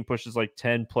other team pushes like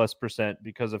 10+%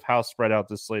 because of how spread out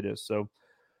this slate is. So,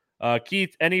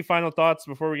 Keith, any final thoughts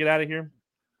before we get out of here?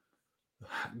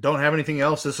 Don't have anything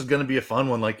else. This is going to be a fun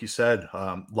one, like you said.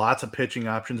 Lots of pitching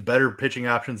options, better pitching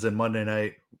options than Monday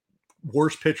night.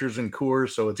 Worse pitchers in Coors,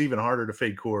 so it's even harder to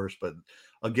fade Coors. But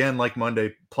again, like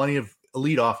Monday, plenty of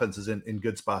elite offenses in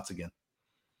good spots again.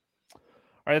 All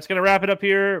right, that's going to wrap it up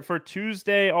here for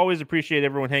Tuesday. Always appreciate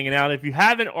everyone hanging out. If you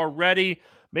haven't already,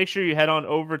 make sure you head on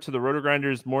over to the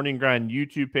RotoGrinders Morning Grind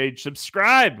YouTube page.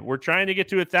 Subscribe. We're trying to get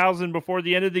to 1,000 before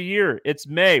the end of the year. It's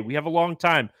May. We have a long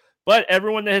time. But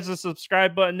everyone that hits the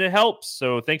subscribe button, it helps.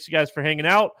 So thanks you guys for hanging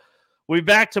out. We'll be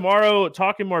back tomorrow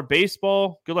talking more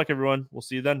baseball. Good luck, everyone. We'll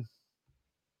see you then.